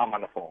walked, I'm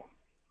on the phone.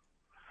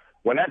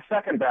 When that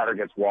second batter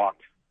gets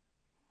walked,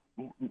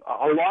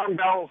 alarm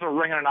bells are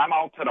ringing, and I'm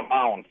out to the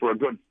mound for a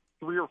good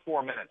 3 or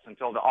 4 minutes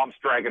until the ump's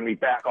dragging me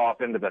back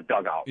off into the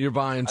dugout. You're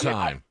buying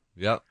time.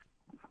 Yep.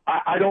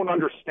 I don't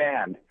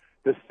understand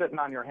this sitting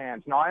on your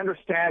hands. Now, I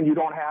understand you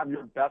don't have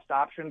your best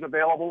options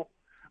available,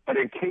 but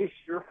in case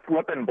you're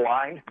flipping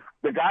blind,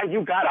 the guy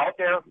you got out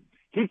there,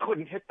 he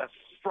couldn't hit the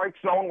strike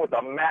zone with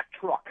a Mack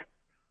truck.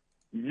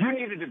 You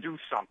needed to do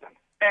something,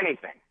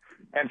 anything.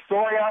 And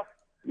Soria,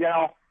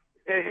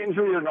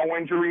 injury or no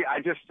injury, I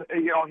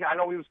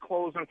know he was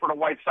closing for the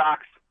White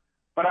Sox,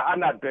 but I'm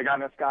not big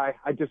on this guy.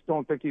 I just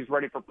don't think he's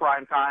ready for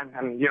prime time.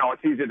 And,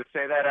 it's easy to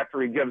say that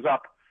after he gives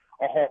up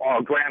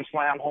a grand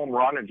slam home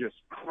run and just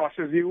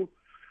crushes you.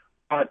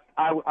 But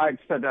I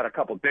said that a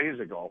couple of days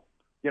ago,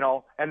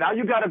 and now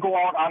you got to go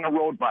out on the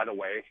road, by the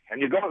way,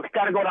 and you got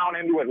to go down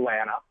into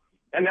Atlanta.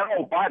 And then,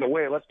 by the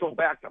way, let's go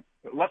back to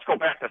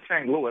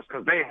St. Louis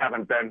because they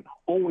haven't been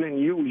owning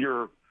you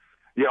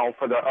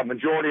for a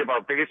majority of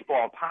our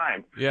baseball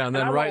time. Yeah, and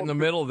then right in the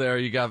middle there,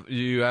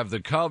 you have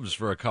the Cubs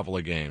for a couple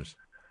of games.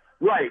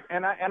 Right,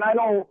 and I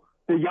know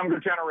the younger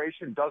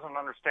generation doesn't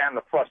understand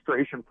the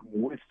frustration from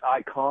which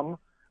I come,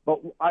 but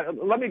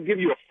let me give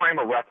you a frame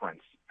of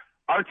reference.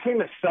 Our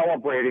team is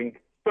celebrating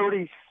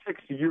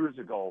 36 years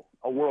ago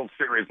a World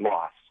Series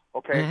loss.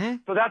 Okay, Mm-hmm.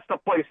 So that's the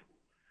place.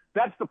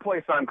 That's the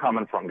place I'm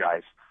coming from,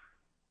 guys.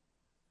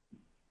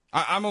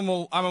 I'm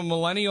a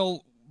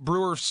millennial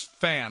Brewers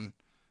fan,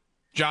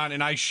 John,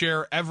 and I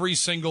share every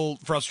single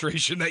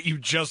frustration that you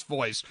just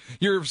voiced.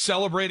 You're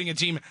celebrating a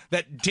team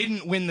that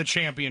didn't win the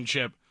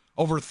championship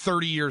over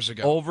 30 years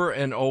ago. Over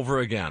and over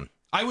again.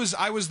 I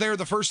was there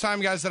the first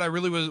time, guys, that I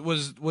really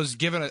was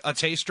given a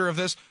taster of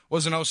this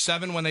was in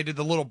 2007 when they did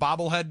the little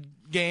bobblehead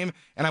game,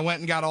 and I went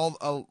and got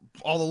all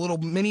the little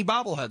mini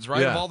bobbleheads,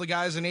 right, Yeah. of all the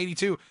guys in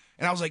 82.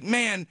 And I was like,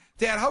 man,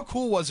 Dad, how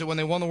cool was it when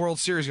they won the World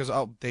Series? He goes,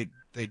 oh, they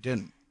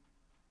didn't.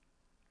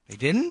 They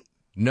didn't?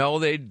 No,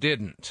 they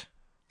didn't.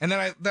 And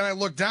then I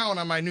looked down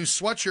on my new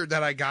sweatshirt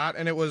that I got,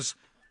 and it was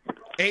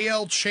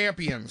AL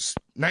Champions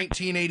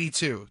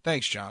 1982.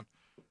 Thanks, John.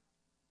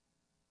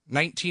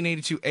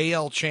 1982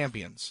 AL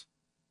Champions.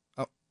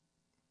 Oh,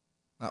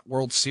 not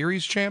World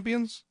Series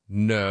champions?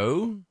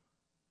 No.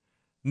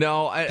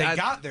 They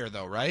got there,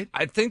 though, right?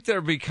 I think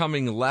they're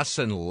becoming less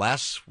and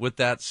less with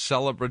that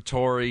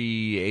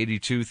celebratory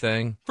 82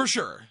 thing. For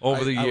sure.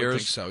 Over the I years. would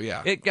think so,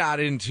 yeah. It got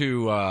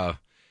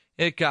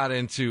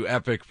into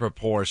epic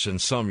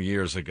proportions some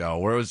years ago,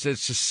 where it's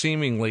just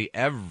seemingly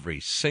every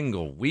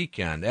single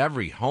weekend,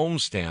 every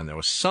homestand, there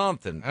was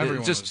something.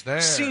 Everyone it just was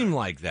there. seemed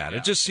like that. Yeah.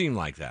 It just seemed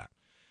like that.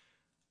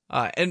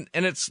 And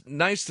it's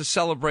nice to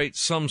celebrate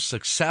some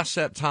success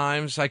at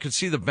times. I could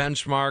see the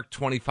benchmark,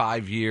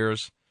 25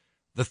 years,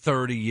 the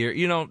 30 year,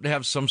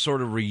 have some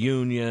sort of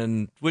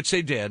reunion, which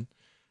they did.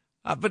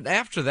 But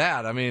after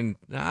that, I mean,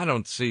 I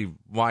don't see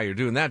why you're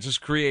doing that.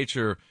 Just create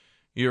your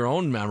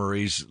own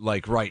memories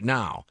like right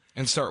now.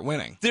 And start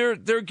winning. They're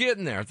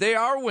getting there. They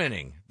are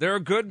winning. They're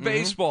a good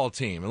baseball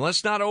team. And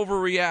let's not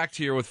overreact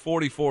here with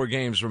 44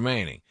 games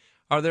remaining.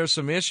 Are there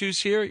some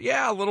issues here?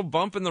 Yeah, a little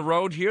bump in the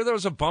road here. There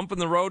was a bump in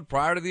the road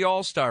prior to the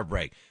All-Star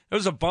break. There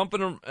was a bump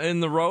in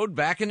the road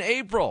back in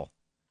April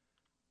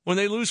when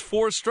they lose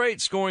 4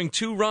 straight, scoring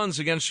 2 runs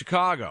against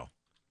Chicago.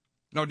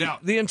 No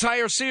doubt. The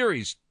entire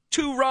series,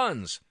 2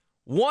 runs.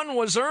 1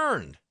 was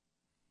earned.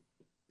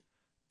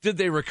 Did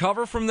they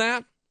recover from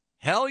that?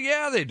 Hell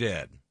yeah, they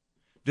did.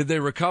 Did they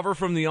recover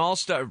from the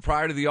All-Star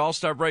prior to the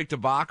All-Star break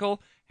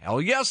debacle?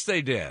 Hell yes,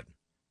 they did.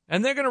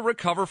 And they're going to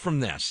recover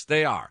from this.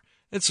 They are.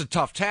 It's a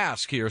tough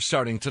task here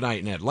starting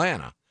tonight in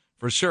Atlanta,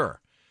 for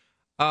sure.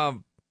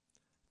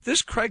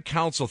 This Craig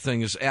Counsell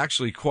thing is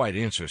actually quite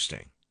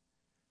interesting.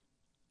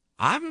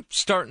 I'm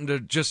starting to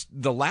just,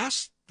 the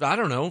last, I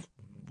don't know,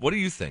 what do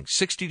you think,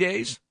 60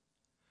 days?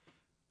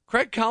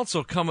 Craig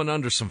Counsell coming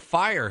under some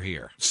fire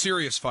here.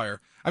 Serious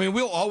fire. I mean,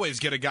 we'll always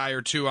get a guy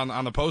or two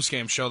on the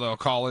postgame show that'll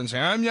call in and say,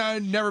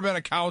 I've never been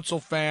a Counsell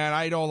fan.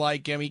 I don't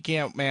like him. He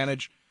can't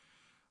manage.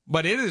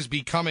 But it is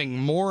becoming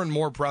more and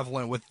more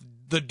prevalent with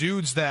the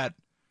dudes that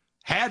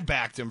had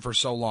backed him for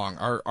so long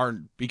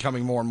are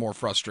becoming more and more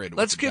frustrated.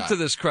 Let's get to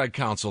this Craig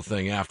Counsell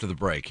thing after the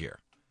break here,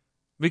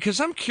 because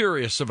I'm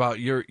curious about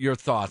your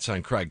thoughts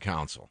on Craig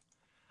Counsell.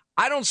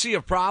 I don't see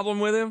a problem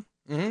with him.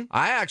 Mm-hmm.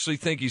 I actually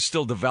think he's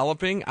still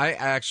developing. I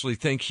actually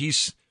think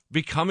he's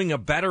becoming a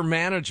better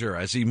manager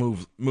as he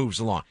moves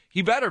along.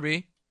 He better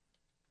be.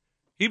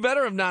 He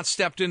better have not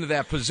stepped into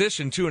that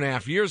position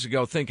 2.5 years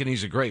ago thinking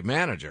he's a great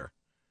manager,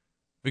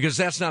 because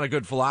that's not a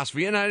good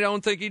philosophy, and I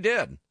don't think he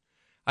did.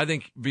 I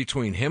think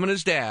between him and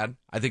his dad,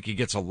 I think he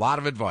gets a lot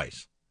of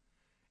advice.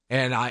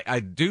 And I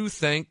do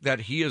think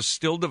that he is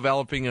still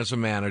developing as a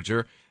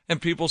manager,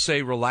 and people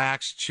say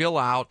relax, chill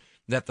out,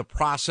 that the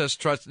process,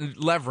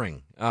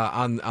 levering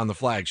on the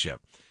flagship.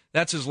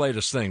 That's his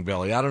latest thing,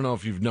 Billy. I don't know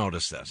if you've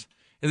noticed this.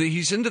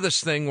 He's into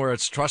this thing where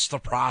it's trust the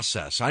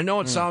process. I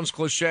know it sounds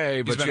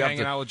cliche, but he's been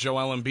hanging out with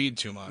Joel Embiid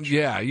too much.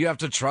 Yeah, you have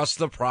to trust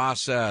the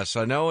process.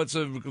 I know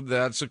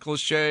that's a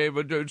cliche,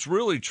 but it's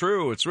really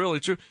true. It's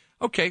really true.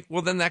 Okay,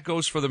 well, then that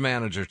goes for the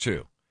manager,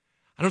 too.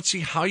 I don't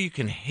see how you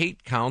can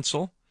hate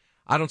Counsell.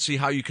 I don't see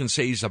how you can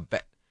say he's a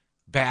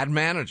bad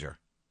manager.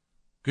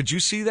 Could you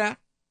see that?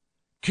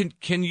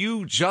 Can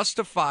you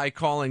justify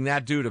calling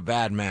that dude a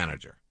bad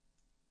manager?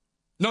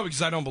 No,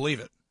 because I don't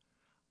believe it.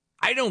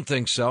 I don't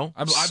think so.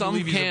 I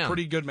believe he's a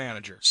pretty good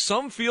manager.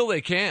 Some feel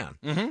they can.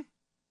 Mm-hmm.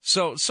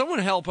 So someone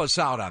help us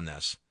out on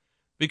this,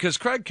 because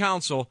Craig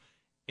Counsell,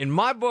 in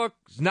my book,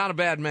 is not a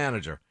bad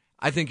manager.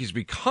 I think he's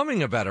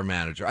becoming a better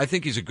manager. I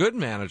think he's a good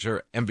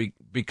manager and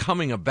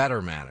becoming a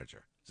better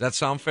manager. Does that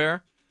sound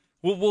fair?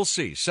 We'll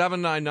see.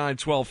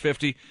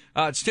 799-1250.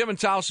 It's Tim and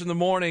Taus in the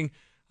morning.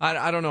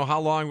 I don't know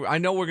how long. I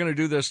know we're going to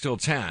do this till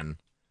 10.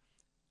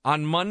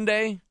 On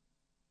Monday,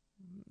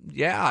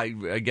 yeah,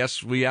 I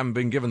guess we haven't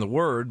been given the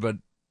word, but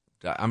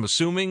I'm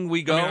assuming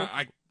we go.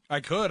 I mean,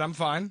 I could. I'm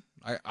fine.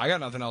 I got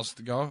nothing else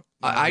to go.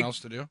 Nothing else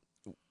to do.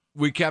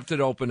 We kept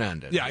it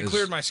open-ended. Yeah, I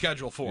cleared my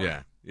schedule for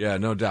it. Yeah,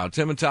 no doubt.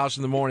 Tim and Taus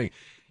in the morning.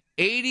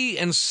 80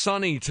 and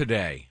sunny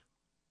today.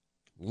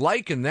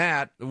 Liking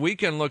that. The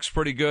weekend looks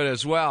pretty good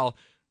as well.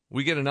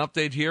 We get an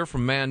update here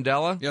from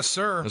Mandela. Yes,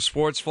 sir. A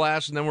sports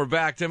flash, and then we're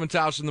back. Tim and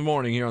Taus in the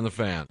morning here on The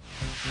Fan.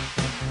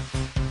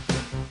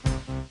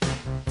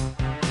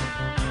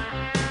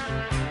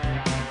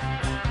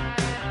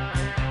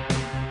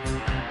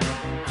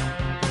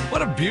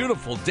 What a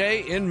beautiful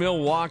day in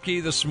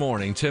Milwaukee this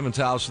morning. Tim and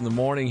Taus in the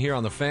morning here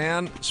on The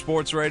Fan,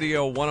 Sports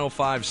Radio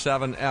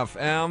 105.7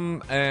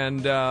 FM.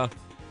 And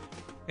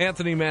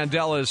Anthony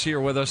Mandela is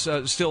here with us,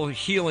 still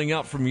healing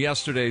up from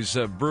yesterday's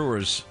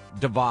Brewers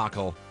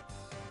debacle.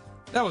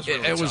 That was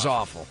really tough. Was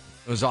awful.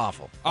 It was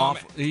awful.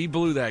 Awful. He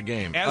blew that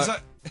game. As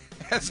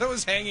I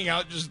was hanging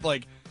out, just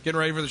like getting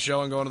ready for the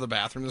show and going to the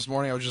bathroom this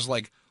morning, I was just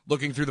like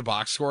looking through the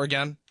box score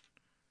again.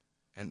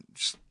 And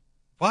just,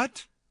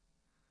 what?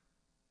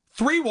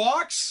 3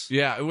 walks?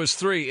 Yeah, it was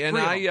 3. And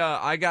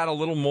I got a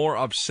little more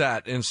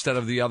upset instead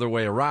of the other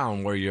way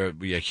around, where you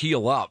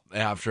heal up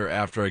after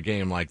a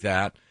game like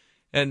that.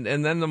 And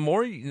then the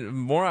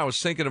more I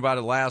was thinking about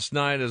it last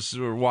night as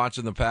we were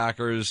watching the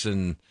Packers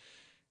and,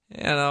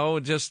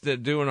 just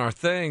doing our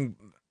thing,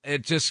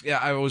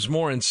 I was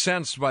more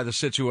incensed by the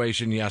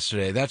situation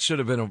yesterday. That should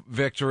have been a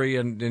victory,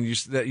 and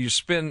you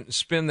spin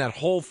that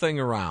whole thing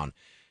around.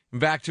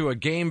 Back to a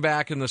game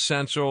back in the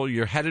Central.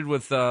 You're headed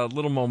with a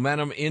little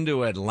momentum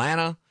into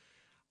Atlanta.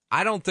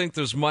 I don't think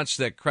there's much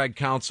that Craig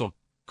Counsell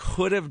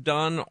could have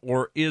done,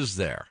 or is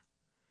there?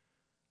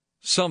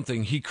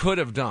 Something he could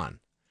have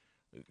done.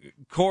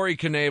 Corey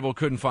Knebel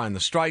couldn't find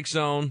the strike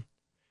zone,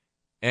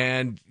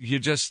 and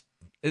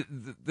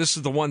this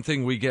is the one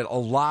thing we get a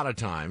lot of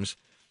times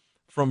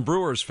from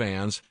Brewers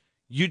fans.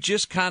 You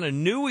just kind of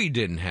knew he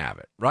didn't have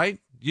it, right?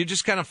 You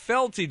just kind of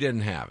felt he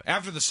didn't have it.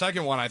 After the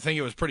second one, I think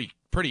it was pretty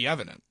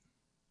evident.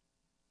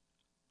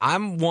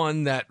 I'm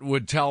one that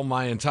would tell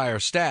my entire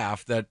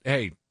staff that,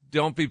 hey,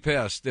 don't be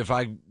pissed if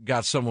I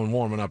got someone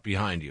warming up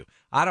behind you.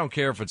 I don't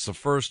care if it's the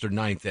first or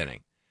 9th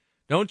inning.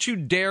 Don't you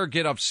dare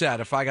get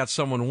upset if I got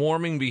someone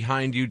warming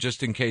behind you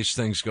just in case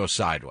things go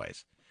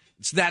sideways.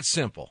 It's that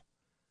simple.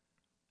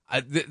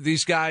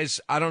 These guys,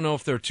 I don't know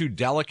if they're too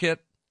delicate.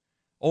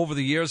 Over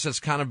the years, that's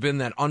kind of been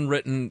that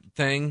unwritten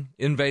thing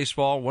in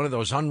baseball, one of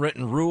those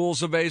unwritten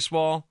rules of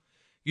baseball.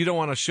 You don't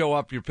want to show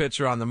up your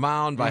pitcher on the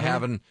mound by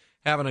having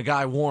a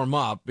guy warm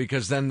up,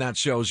 because then that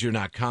shows you're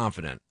not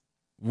confident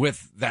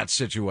with that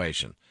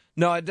situation.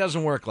 No, it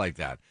doesn't work like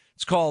that.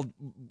 It's called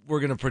we're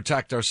going to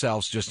protect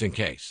ourselves just in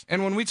case.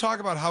 And when we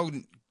talk about how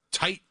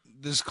tight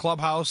this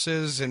clubhouse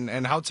is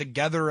and how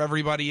together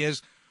everybody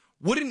is,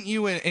 wouldn't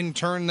you in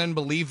turn then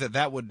believe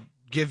that would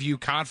give you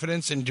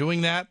confidence in doing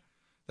that?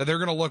 That they're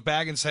going to look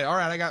back and say, all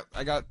right,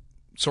 I got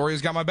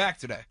Soria's got my back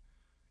today.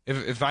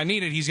 If I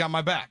need it, he's got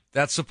my back.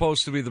 That's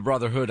supposed to be the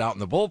brotherhood out in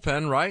the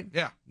bullpen, right?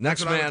 Yeah.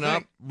 Next man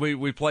up,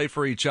 we play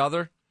for each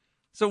other.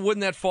 So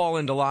wouldn't that fall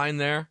into line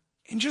there?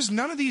 And just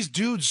none of these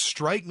dudes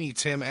strike me,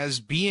 Tim, as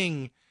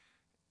being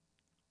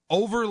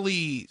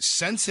overly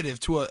sensitive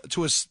to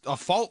a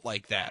fault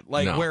like that.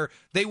 Like No.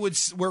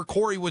 where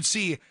Corey would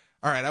see,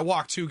 all right, I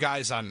walked two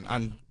guys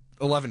on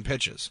 11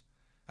 pitches.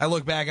 I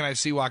look back and I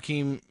see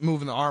Joaquin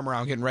moving the arm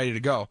around, getting ready to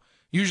go.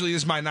 Usually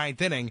this is my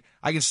ninth inning.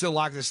 I can still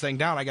lock this thing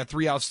down. I got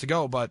 3 outs to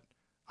go, but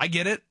I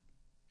get it.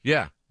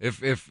 Yeah.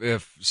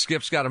 If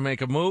Skip's got to make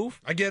a move,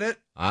 I get it.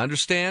 I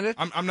understand it.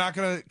 I'm not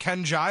going to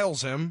Ken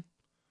Giles him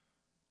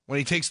when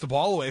he takes the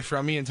ball away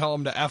from me and tell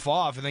him to F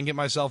off and then get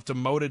myself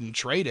demoted and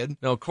traded.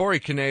 No, Corey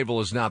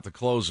Knebel is not the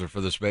closer for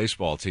this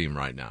baseball team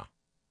right now.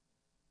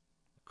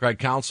 Craig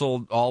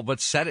Counsell all but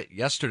said it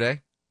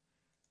yesterday.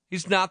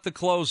 He's not the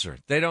closer.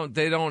 They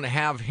don't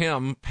have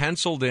him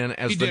penciled in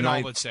as the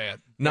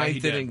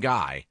ninth inning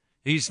guy.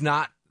 He's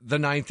not the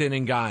ninth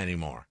inning guy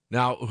anymore.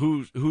 Now,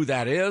 who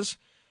that is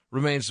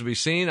remains to be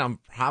seen. I'm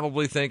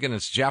probably thinking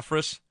it's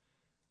Jeffress.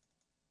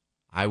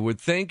 I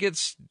would think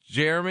it's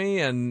Jeremy,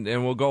 and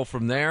we'll go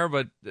from there.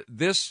 But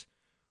this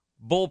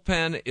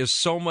bullpen is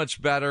so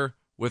much better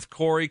with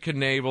Corey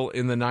Knebel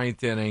in the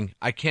ninth inning.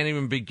 I can't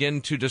even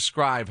begin to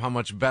describe how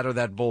much better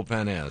that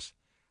bullpen is.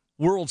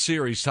 World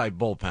Series type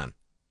bullpen.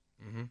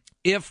 Mm-hmm.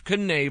 If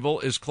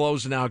Knebel is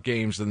closing out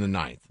games in the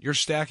ninth. You're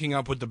stacking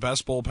up with the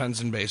best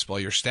bullpens in baseball.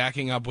 You're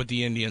stacking up with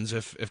the Indians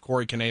if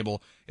Corey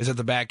Knebel is at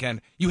the back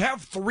end. You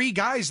have 3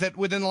 guys that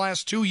within the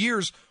last 2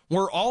 years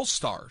were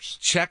all-stars.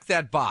 Check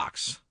that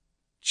box.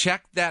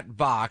 Check that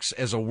box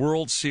as a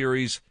World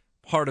Series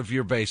part of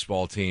your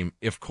baseball team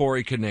if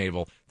Corey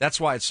Knebel, that's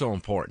why it's so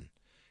important,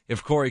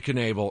 if Corey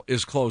Knebel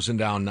is closing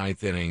down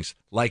ninth innings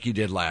like he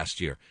did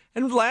last year.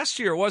 And last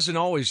year it wasn't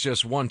always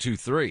just 1, 2,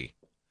 3.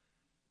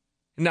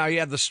 Now, he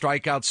had the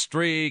strikeout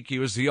streak. He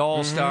was the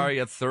all-star. He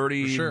had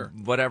 30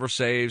 whatever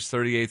saves,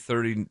 38,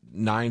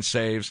 39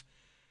 saves.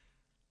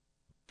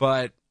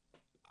 But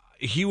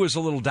he was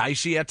a little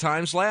dicey at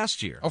times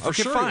last year. Oh, for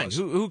sure fine. he was.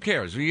 Who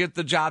cares? If you get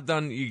the job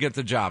done, you get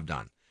the job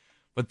done.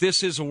 But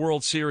this is a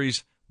World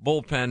Series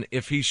bullpen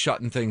if he's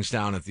shutting things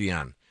down at the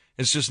end.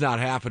 It's just not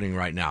happening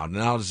right now.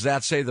 Now, does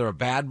that say they're a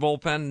bad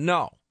bullpen?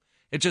 No.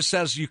 It just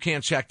says you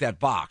can't check that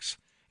box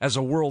as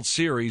a World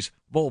Series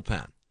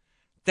bullpen.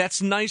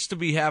 That's nice to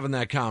be having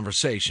that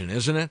conversation,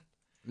 isn't it?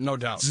 No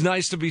doubt. It's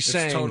nice to be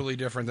saying it's totally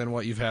different than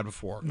what you've had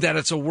before. That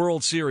it's a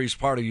World Series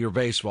part of your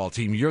baseball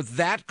team. You're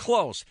that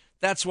close.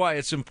 That's why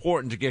it's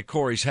important to get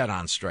Corey's head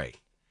on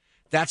straight.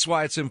 That's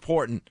why it's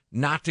important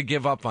not to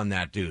give up on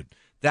that dude.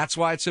 That's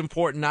why it's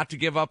important not to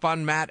give up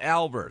on Matt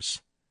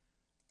Albers.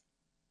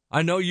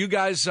 I know you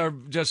guys are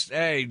just,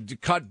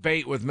 cut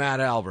bait with Matt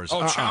Albers.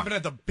 Oh, chomping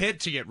at the bit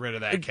to get rid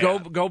of that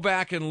cat. Go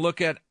back and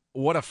look at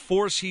what a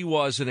force he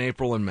was in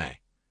April and May.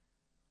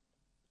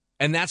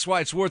 And that's why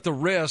it's worth the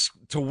risk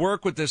to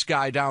work with this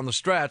guy down the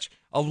stretch,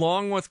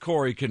 along with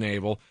Corey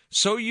Knebel,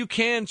 so you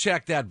can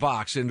check that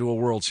box into a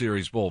World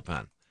Series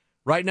bullpen.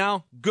 Right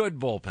now, good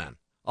bullpen.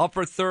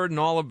 Upper third in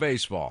all of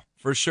baseball,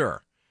 for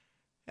sure.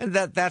 And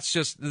that's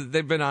just,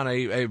 they've been on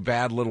a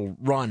bad little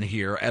run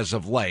here as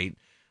of late.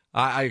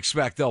 I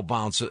expect they'll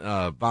bounce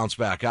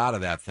back out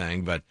of that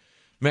thing. But,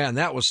 man,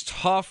 that was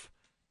tough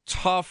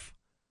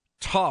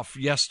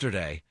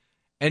yesterday.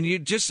 And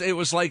it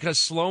was like a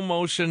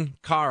slow-motion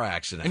car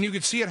accident. And you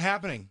could see it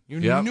happening.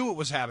 You knew it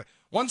was happening.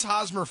 Once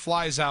Hosmer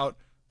flies out,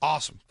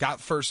 awesome. Got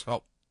first.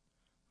 Oh,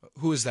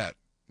 who is that?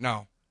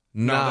 No,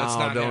 that's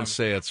not don't him.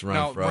 Say it's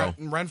Renfroe.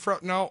 No,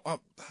 Renfroe, no.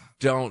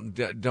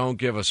 Don't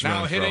give us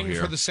now Renfroe hitting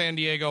here. For the San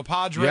Diego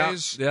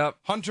Padres. Yep.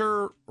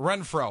 Hunter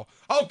Renfroe.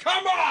 Oh,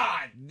 come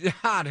on!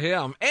 Not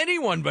him.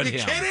 Anyone but him. You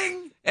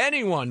kidding?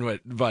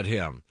 Anyone but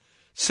him.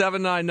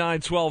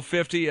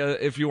 799-1250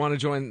 if you want to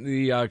join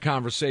the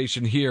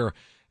conversation here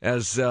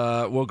as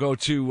we'll go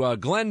to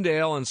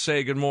Glendale and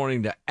say good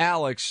morning to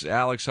Alex.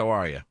 Alex, how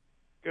are you?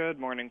 Good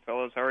morning,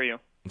 fellas. How are you?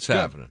 What's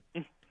happening?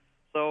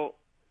 So,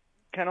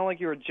 kind of like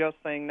you were just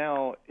saying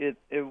now, it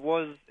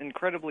was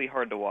incredibly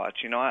hard to watch.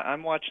 You know,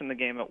 I'm watching the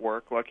game at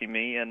work, lucky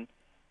me, and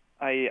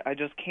I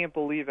just can't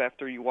believe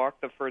after you walk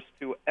the first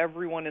two,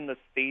 everyone in the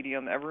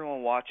stadium,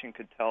 everyone watching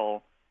could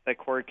tell that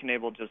Corey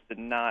Knebel just did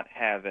not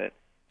have it.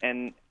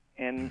 And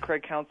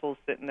Craig Counsell's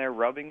sitting there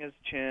rubbing his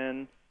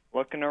chin,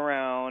 looking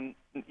around.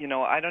 You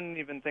know, I don't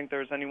even think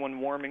there's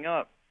anyone warming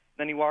up.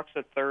 Then he walks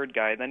the third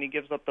guy. Then he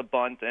gives up the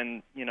bunt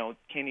and, you know,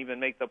 can't even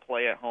make the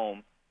play at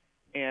home.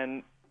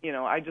 And, you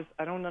know, I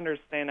don't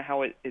understand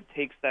how it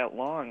takes that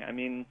long. I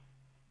mean,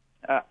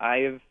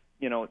 I've,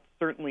 you know,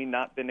 certainly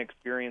not been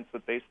experienced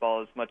with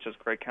baseball as much as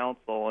Craig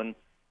Counsell. And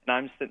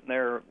I'm sitting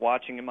there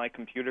watching in my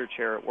computer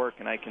chair at work,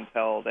 and I can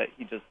tell that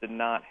he just did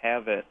not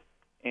have it.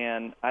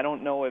 And I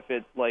don't know if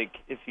it's like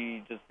if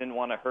he just didn't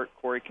want to hurt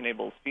Corey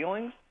Knable's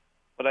feelings,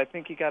 but I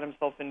think he got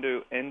himself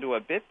into a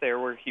bit there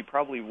where he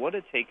probably would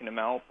have taken him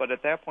out, but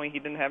at that point he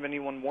didn't have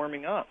anyone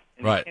warming up.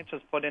 And Right. You can't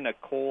just put in a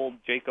cold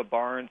Jacob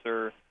Barnes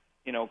or,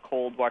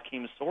 cold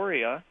Joakim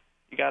Soria.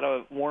 You got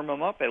to warm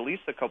him up at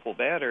least a couple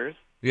batters.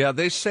 Yeah,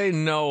 they say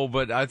no,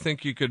 but I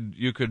think you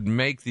could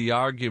make the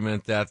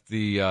argument that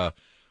the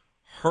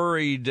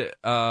hurried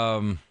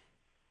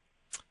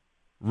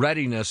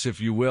readiness,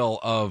 if you will,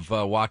 of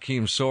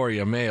Joakim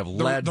Soria may have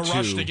led the to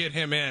rush to get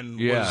him in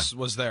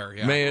was there.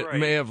 Yeah.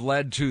 May have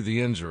led to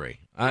the injury.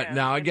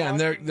 Now again,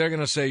 they're going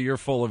to say you're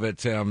full of it,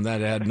 Tim.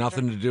 That had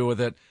nothing to do with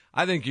it.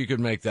 I think you could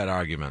make that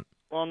argument.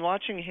 Well, and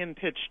watching him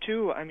pitch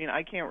too, I mean,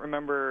 I can't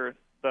remember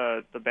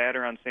the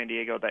batter on San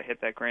Diego that hit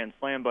that grand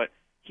slam, but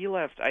he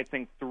left, I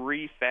think,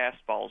 3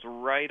 fastballs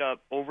right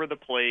up over the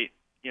plate,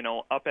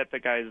 up at the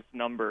guy's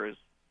numbers,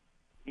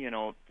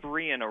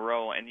 3 in a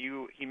row, and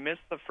he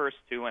missed the first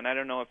 2, and I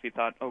don't know if he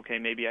thought, okay,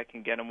 maybe I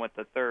can get him with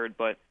the third,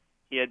 but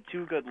he had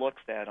 2 good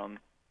looks at him,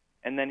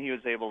 and then he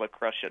was able to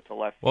crush it to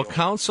left field. Well,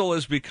 Counsell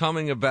is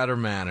becoming a better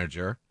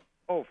manager.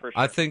 Oh, for sure.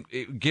 I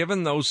think,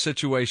 given those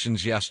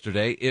situations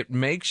yesterday, it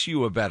makes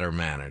you a better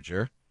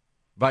manager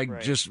by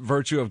just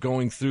virtue of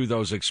going through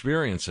those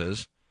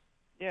experiences.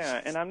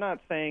 Yeah, and I'm not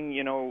saying,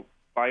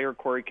 fire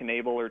Corey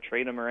Knable or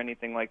trade him or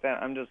anything like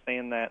that. I'm just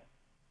saying that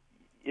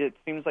it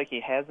seems like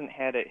he hasn't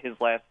had it his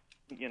last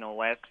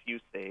few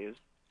saves,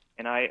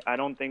 and I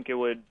don't think it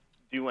would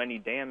do any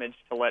damage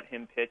to let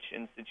him pitch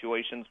in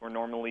situations where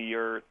normally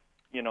you're,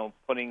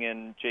 putting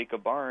in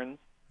Jacob Barnes.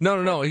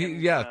 No.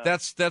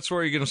 That's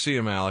where you're going to see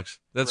him, Alex.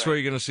 That's where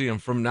you're going to see him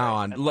from now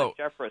on. And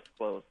Jeffress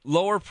close.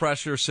 Lower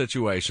pressure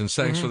situations.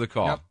 Thanks for the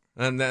call. Yep.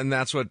 And then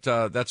that's what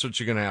you're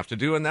going to have to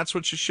do, and that's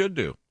what you should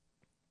do.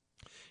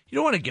 You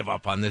don't want to give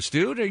up on this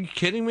dude. Are you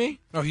kidding me?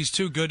 No, he's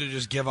too good to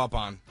just give up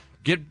on.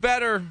 Get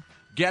better.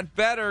 Get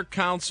better,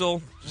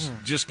 Counsell.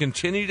 Just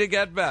continue to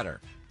get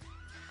better.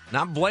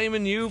 Not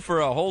blaming you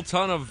for a whole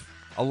ton of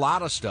a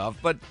lot of stuff,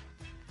 but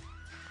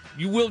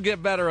you will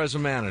get better as a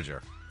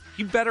manager.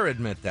 You better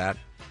admit that.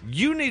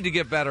 You need to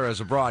get better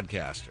as a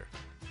broadcaster.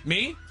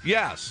 Me?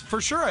 Yes.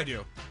 For sure I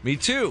do. Me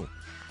too.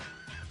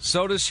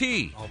 So does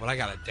he. Oh, but I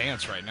got to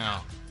dance right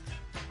now.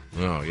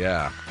 Oh,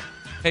 yeah.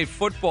 Hey,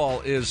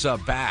 football is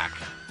back,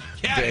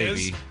 Yeah, baby. it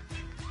is.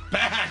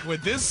 Back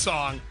with this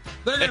song.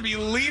 They're going to be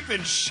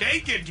leaping,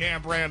 shaking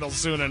Camp Randall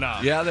soon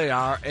enough. Yeah, they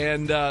are.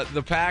 And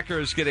the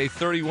Packers get a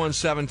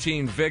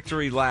 31-17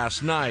 victory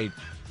last night.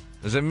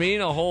 Does it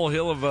mean a whole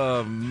hill of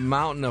a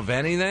mountain of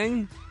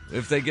anything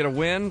if they get a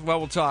win? Well,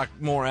 we'll talk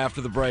more after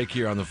the break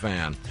here on The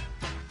Fan.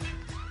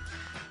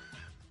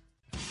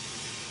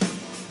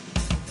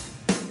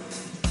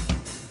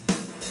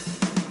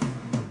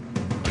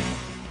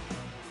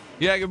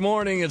 Yeah, good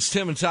morning. It's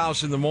Tim and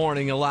Tausch in the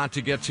morning. A lot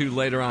to get to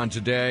later on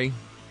today.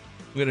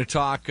 We're going to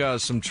talk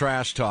some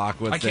trash talk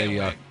with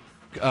a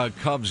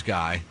Cubs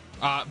guy.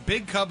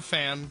 Big Cub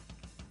fan,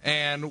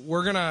 and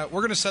we're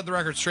gonna set the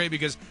record straight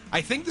because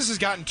I think this has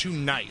gotten too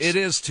nice. It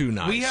is too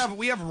nice.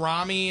 We have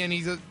Rami, and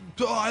he's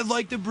I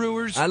like the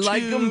Brewers. I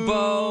like too. them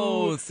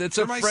both. It's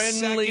They're a my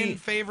friendly,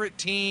 second favorite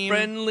team.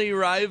 friendly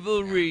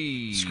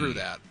rivalry. Screw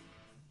that.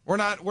 We're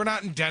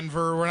not in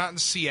Denver. We're not in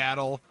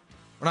Seattle.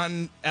 We're not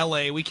in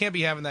L.A. We can't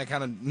be having that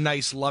kind of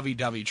nice,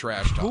 lovey-dovey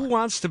trash talk. Who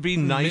wants to be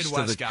nice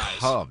Midwest to the guys.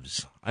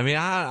 Cubs? I mean,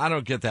 I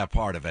don't get that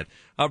part of it.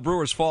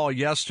 Brewers fall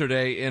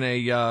yesterday in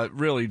a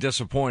really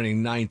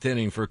disappointing ninth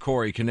inning for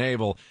Corey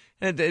Knable.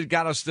 And it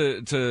got us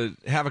to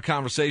have a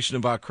conversation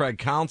about Craig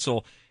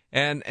Counsell.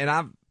 And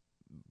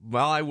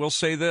I will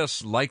say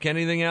this, like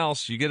anything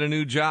else, you get a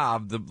new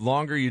job, the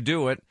longer you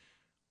do it,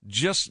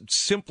 just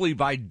simply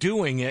by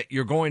doing it,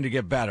 you're going to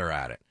get better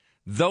at it.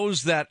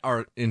 Those that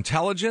are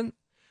intelligent,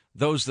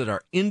 those that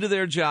are into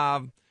their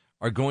job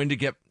are going to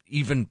get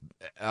even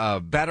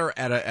better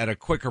at a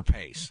quicker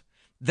pace.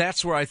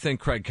 That's where I think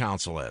Craig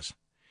Counsell is.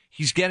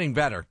 He's getting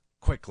better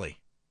quickly.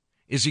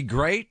 Is he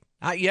great?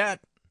 Not yet.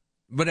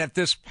 But at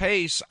this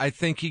pace, I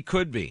think he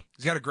could be.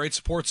 He's got a great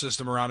support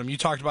system around him. You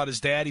talked about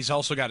his dad. He's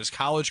also got his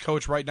college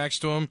coach right next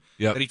to him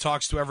that he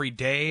talks to every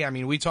day. I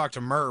mean, we talked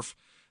to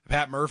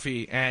Pat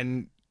Murphy,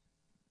 and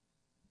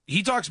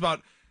he talks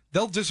about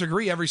they'll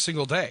disagree every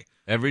single day.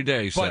 Every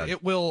day,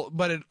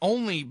 but it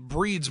only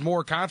breeds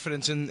more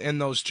confidence in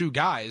those two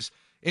guys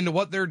into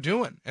what they're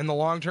doing and the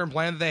long-term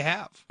plan that they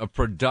have. A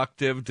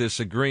productive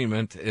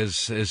disagreement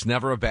is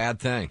never a bad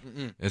thing.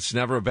 Mm-mm. It's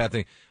never a bad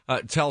thing.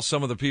 Tell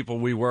some of the people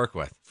we work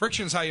with.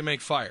 Friction's how you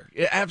make fire.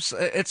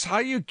 It's how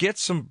you get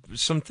some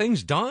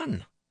things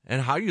done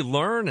and how you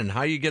learn and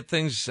how you get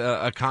things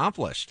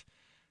accomplished.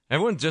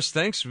 Everyone just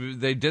thinks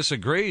they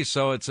disagree,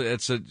 so it's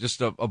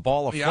just a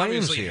ball of flames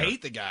obviously here.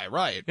 Hate the guy,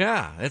 right?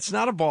 Yeah, it's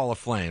not a ball of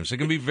flames. It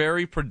can be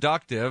very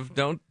productive.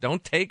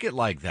 Don't take it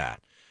like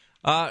that.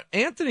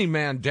 Anthony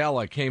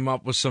Mandela came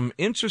up with some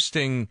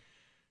interesting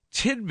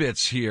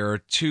tidbits here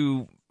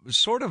to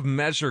sort of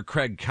measure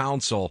Craig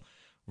Counsell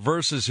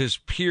versus his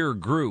peer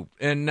group.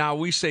 And now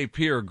we say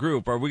peer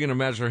group. Are we going to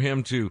measure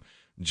him to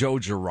Joe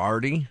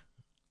Girardi?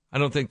 I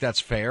don't think that's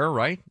fair,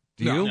 right?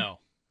 Do you? No.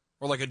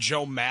 Or like a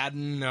Joe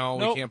Madden? No,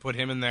 Nope. we can't put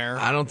him in there.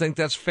 I don't think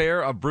that's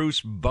fair. A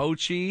Bruce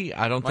Bochy.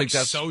 I don't think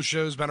that's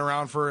Sosha's been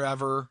around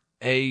forever.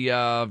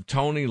 a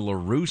Tony La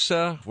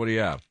Russa. What do you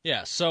have?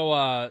 Yeah,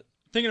 so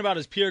thinking about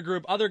his peer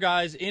group, other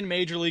guys in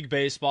Major League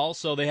Baseball,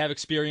 so they have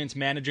experience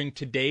managing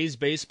today's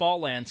baseball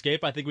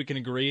landscape. I think we can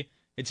agree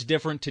it's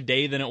different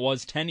today than it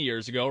was 10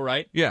 years ago,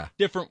 right? Yeah.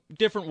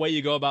 Different way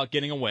you go about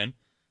getting a win.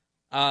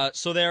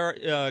 So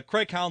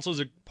Craig Counsell is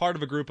a part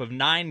of a group of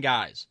 9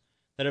 guys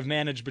that have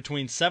managed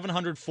between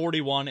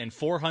 741 and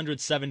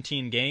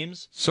 417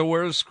 games. So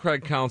where's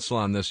Craig Counsell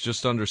on this?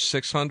 Just under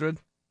 600?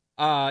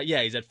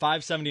 Yeah, he's at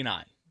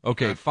 579.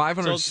 Okay,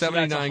 579 so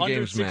that's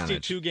games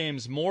 162 managed.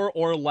 games more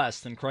or less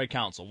than Craig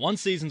Counsell. One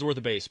season's worth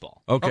of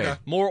baseball. Okay.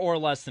 More or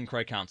less than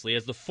Craig Counsell. He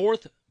has the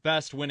 4th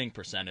best winning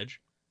percentage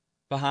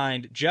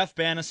behind Jeff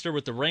Bannister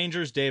with the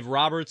Rangers, Dave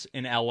Roberts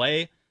in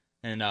L.A.,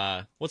 and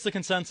what's the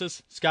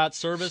consensus? Scott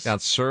Service?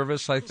 Got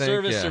Service, I think.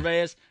 Service, yeah.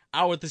 Cervais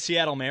out with the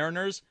Seattle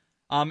Mariners.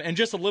 And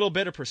just a little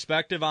bit of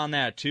perspective on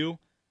that, too.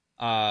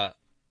 All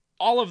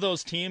of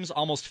those teams,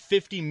 almost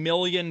 $50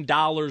 million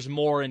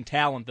more in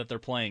talent that they're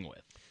playing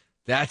with.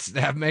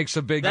 That makes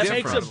a big That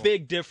difference. makes a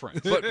big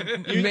difference. But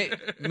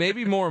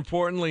maybe more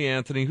importantly,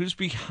 Anthony, who's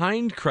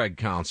behind Craig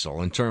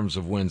Counsell in terms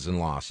of wins and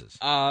losses?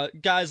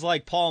 Guys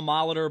like Paul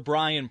Molitor,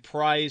 Brian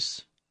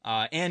Price,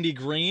 Andy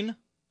Green.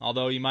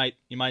 Although you might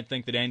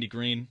think that Andy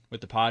Green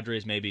with the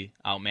Padres maybe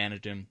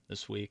outmanaged him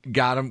this week.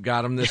 Got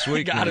him this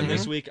week. Got him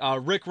this week.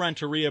 Rick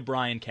Renteria,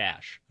 Brian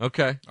Cash.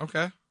 Okay.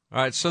 Okay.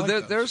 All right. So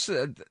there's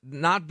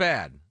not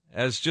bad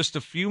as just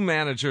a few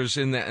managers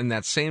in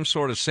that same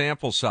sort of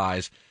sample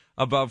size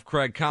above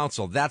Craig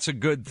Counsell. That's a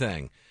good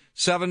thing.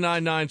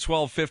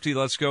 799-1250.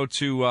 Let's go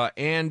to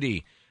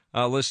Andy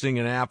listening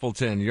in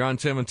Appleton. You're on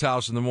Tim and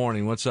Taus in the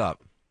morning. What's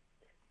up?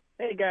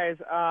 Hey, guys.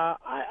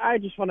 I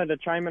just wanted to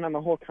chime in on the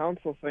whole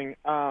Counsell thing.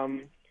 I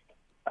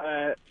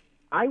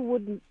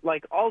wouldn't,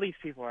 like, all these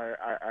people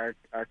are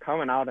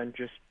coming out and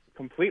just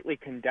completely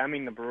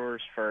condemning the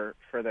Brewers for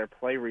their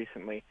play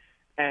recently.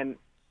 And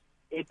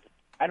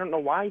I don't know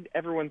why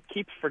everyone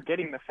keeps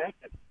forgetting the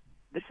fact that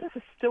this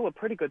is still a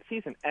pretty good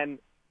season. And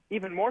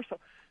even more so,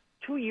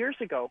 2 years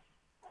ago,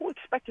 who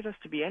expected us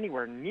to be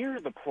anywhere near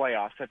the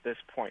playoffs at this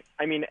point?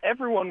 I mean,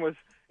 everyone was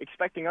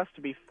expecting us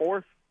to be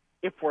 4th,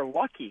 if we're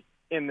lucky,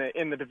 in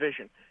the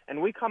division.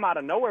 And we come out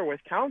of nowhere with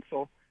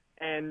Counsell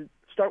and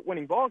start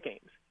winning ball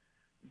games.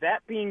 That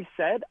being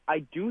said, I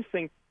do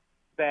think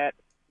that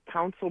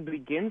Counsell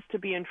begins to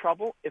be in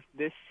trouble if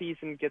this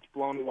season gets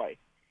blown away.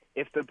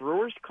 If the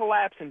Brewers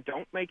collapse and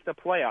don't make the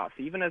playoffs,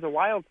 even as a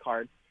wild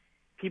card,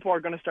 people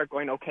are going to start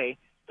going, okay,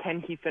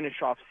 can he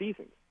finish off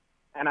seasons?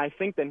 And I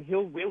think then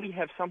he'll really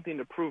have something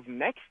to prove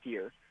next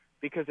year,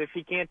 because if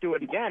he can't do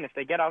it again, if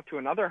they get out to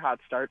another hot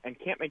start and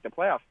can't make the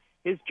playoffs,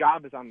 his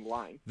job is on the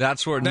line.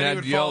 That's where then Ned he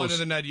would Yost fall into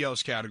the Ned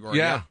Yost category.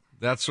 Yeah.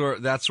 That's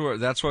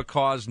what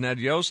caused Ned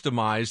Yost's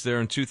demise there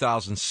in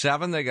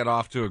 2007. They got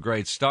off to a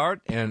great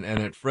start and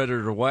it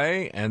frittered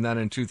away. And then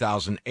in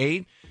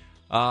 2008,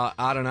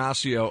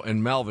 Atanasio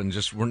and Melvin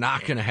just were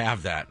not going to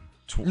have that.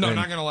 Not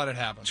going to let it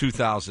happen.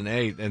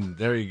 2008, and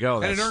there you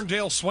go. And it earned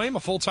Dale Swaim a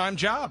full-time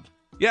job.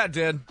 Yeah, it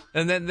did.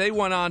 And then they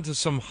went on to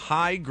some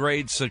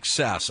high-grade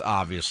success,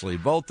 obviously,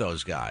 both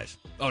those guys.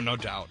 Oh, no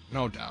doubt.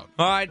 No doubt.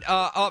 All right,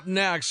 up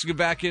next, get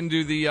back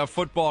into the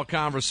football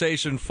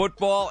conversation.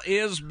 Football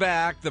is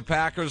back. The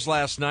Packers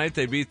last night,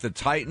 they beat the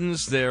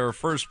Titans, their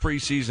first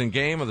preseason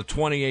game of the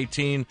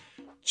 2018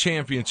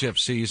 championship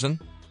season.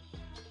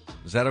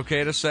 Is that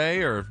okay to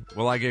say, or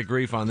will I get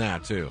grief on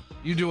that, too?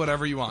 You do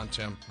whatever you want,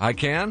 Tim. I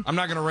can? I'm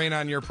not going to rain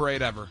on your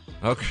parade ever.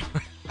 Okay.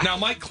 Now,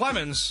 Mike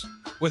Clemens,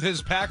 with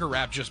his Packer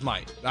rap, just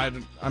might.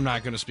 I'm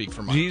not going to speak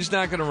for Mike. He's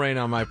not going to rain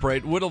on my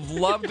parade. Would have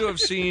loved to have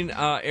seen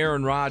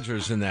Aaron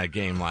Rodgers in that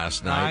game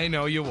last night. I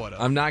know you would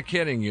have. I'm not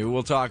kidding you.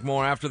 We'll talk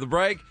more after the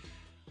break.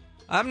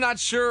 I'm not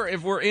sure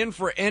if we're in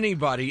for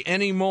anybody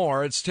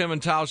anymore. It's Tim and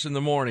Taus in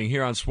the morning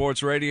here on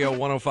Sports Radio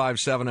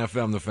 105.7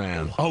 FM, The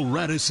Fan. A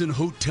Radisson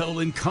Hotel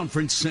and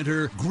Conference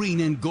Center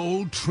Green and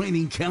Gold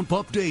Training Camp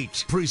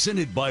Update.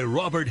 Presented by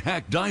Robert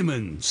Hack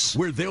Diamonds,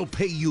 where they'll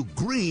pay you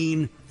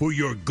green for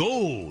your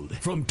gold.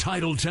 From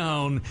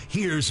Titletown,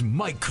 here's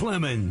Mike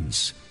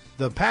Clemens.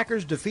 The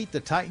Packers defeat the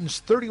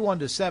Titans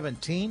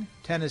 31-17.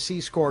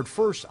 Tennessee scored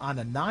first on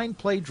a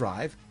 9-play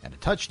drive and a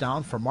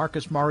touchdown from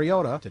Marcus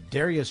Mariota to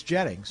Darius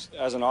Jennings.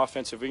 As an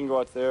offense, if we can go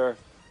out there,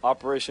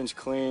 operations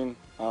clean,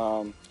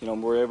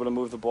 we're able to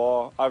move the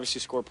ball, obviously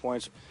score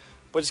points,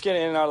 but just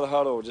getting in and out of the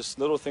huddle, just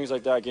little things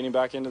like that, getting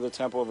back into the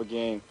tempo of a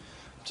game,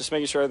 just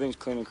making sure everything's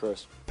clean and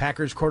crisp.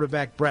 Packers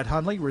quarterback Brett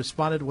Hundley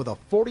responded with a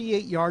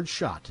 48-yard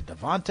shot to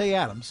Davante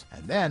Adams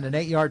and then an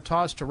 8-yard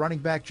toss to running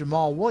back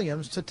Jamal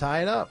Williams to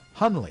tie it up.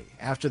 Hundley,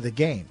 after the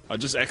game.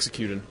 Just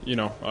executing,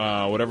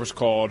 whatever's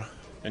called,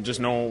 and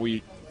just knowing what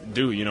we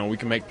do. We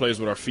can make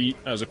plays with our feet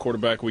as a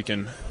quarterback. We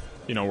can,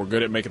 we're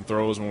good at making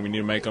throws when we need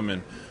to make them,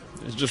 and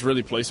it's just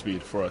really play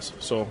speed for us.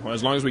 So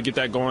as long as we get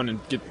that going and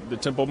get the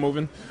tempo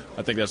moving,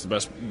 I think that's the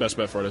best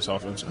bet for this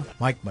offense.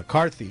 Mike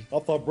McCarthy. I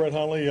thought Brett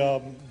Hundley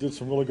did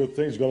some really good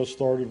things. Got us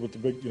started with the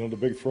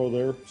big throw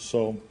there.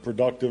 So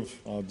productive.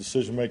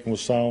 Decision making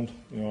was sound.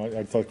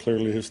 I thought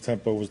clearly his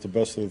tempo was the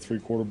best of the three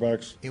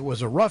quarterbacks. It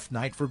was a rough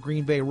night for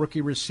Green Bay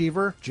rookie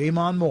receiver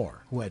Jamon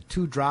Moore, who had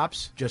 2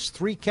 drops, just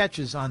 3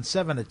 catches on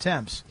 7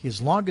 attempts.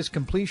 His longest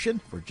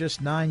completion for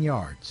just 9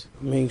 yards.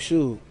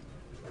 Shoot.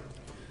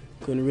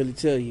 Couldn't really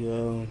tell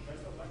you.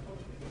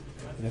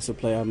 That's a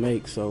play I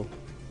make, so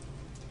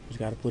just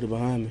got to put it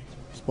behind me.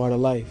 It's part of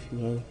life,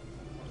 You're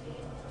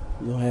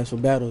going to have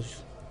some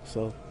battles,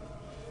 so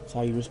that's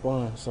how you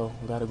respond. So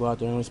I got to go out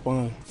there and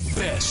respond.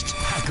 Best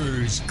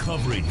Packers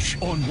coverage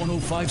on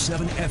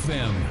 105.7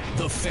 FM,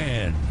 The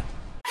Fan.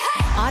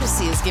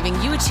 Odyssey is giving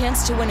you a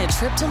chance to win a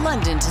trip to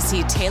London to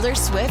see Taylor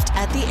Swift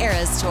at the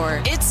Eras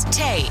Tour. It's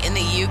Tay in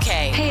the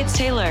UK. Hey, it's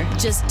Taylor.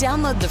 Just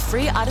download the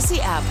free Odyssey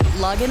app,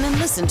 log in and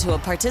listen to a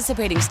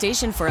participating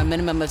station for a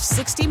minimum of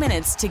 60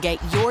 minutes to get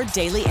your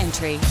daily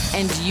entry.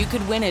 And you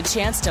could win a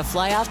chance to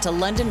fly off to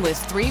London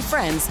with 3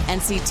 friends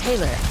and see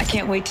Taylor. I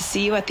can't wait to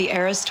see you at the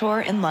Eras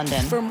Tour in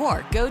London. For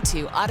more, go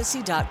to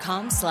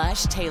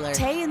odyssey.com/Taylor.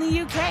 Tay in the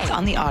UK. It's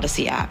on the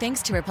Odyssey app.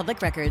 Thanks to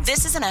Republic Records.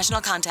 This is a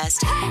national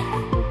contest.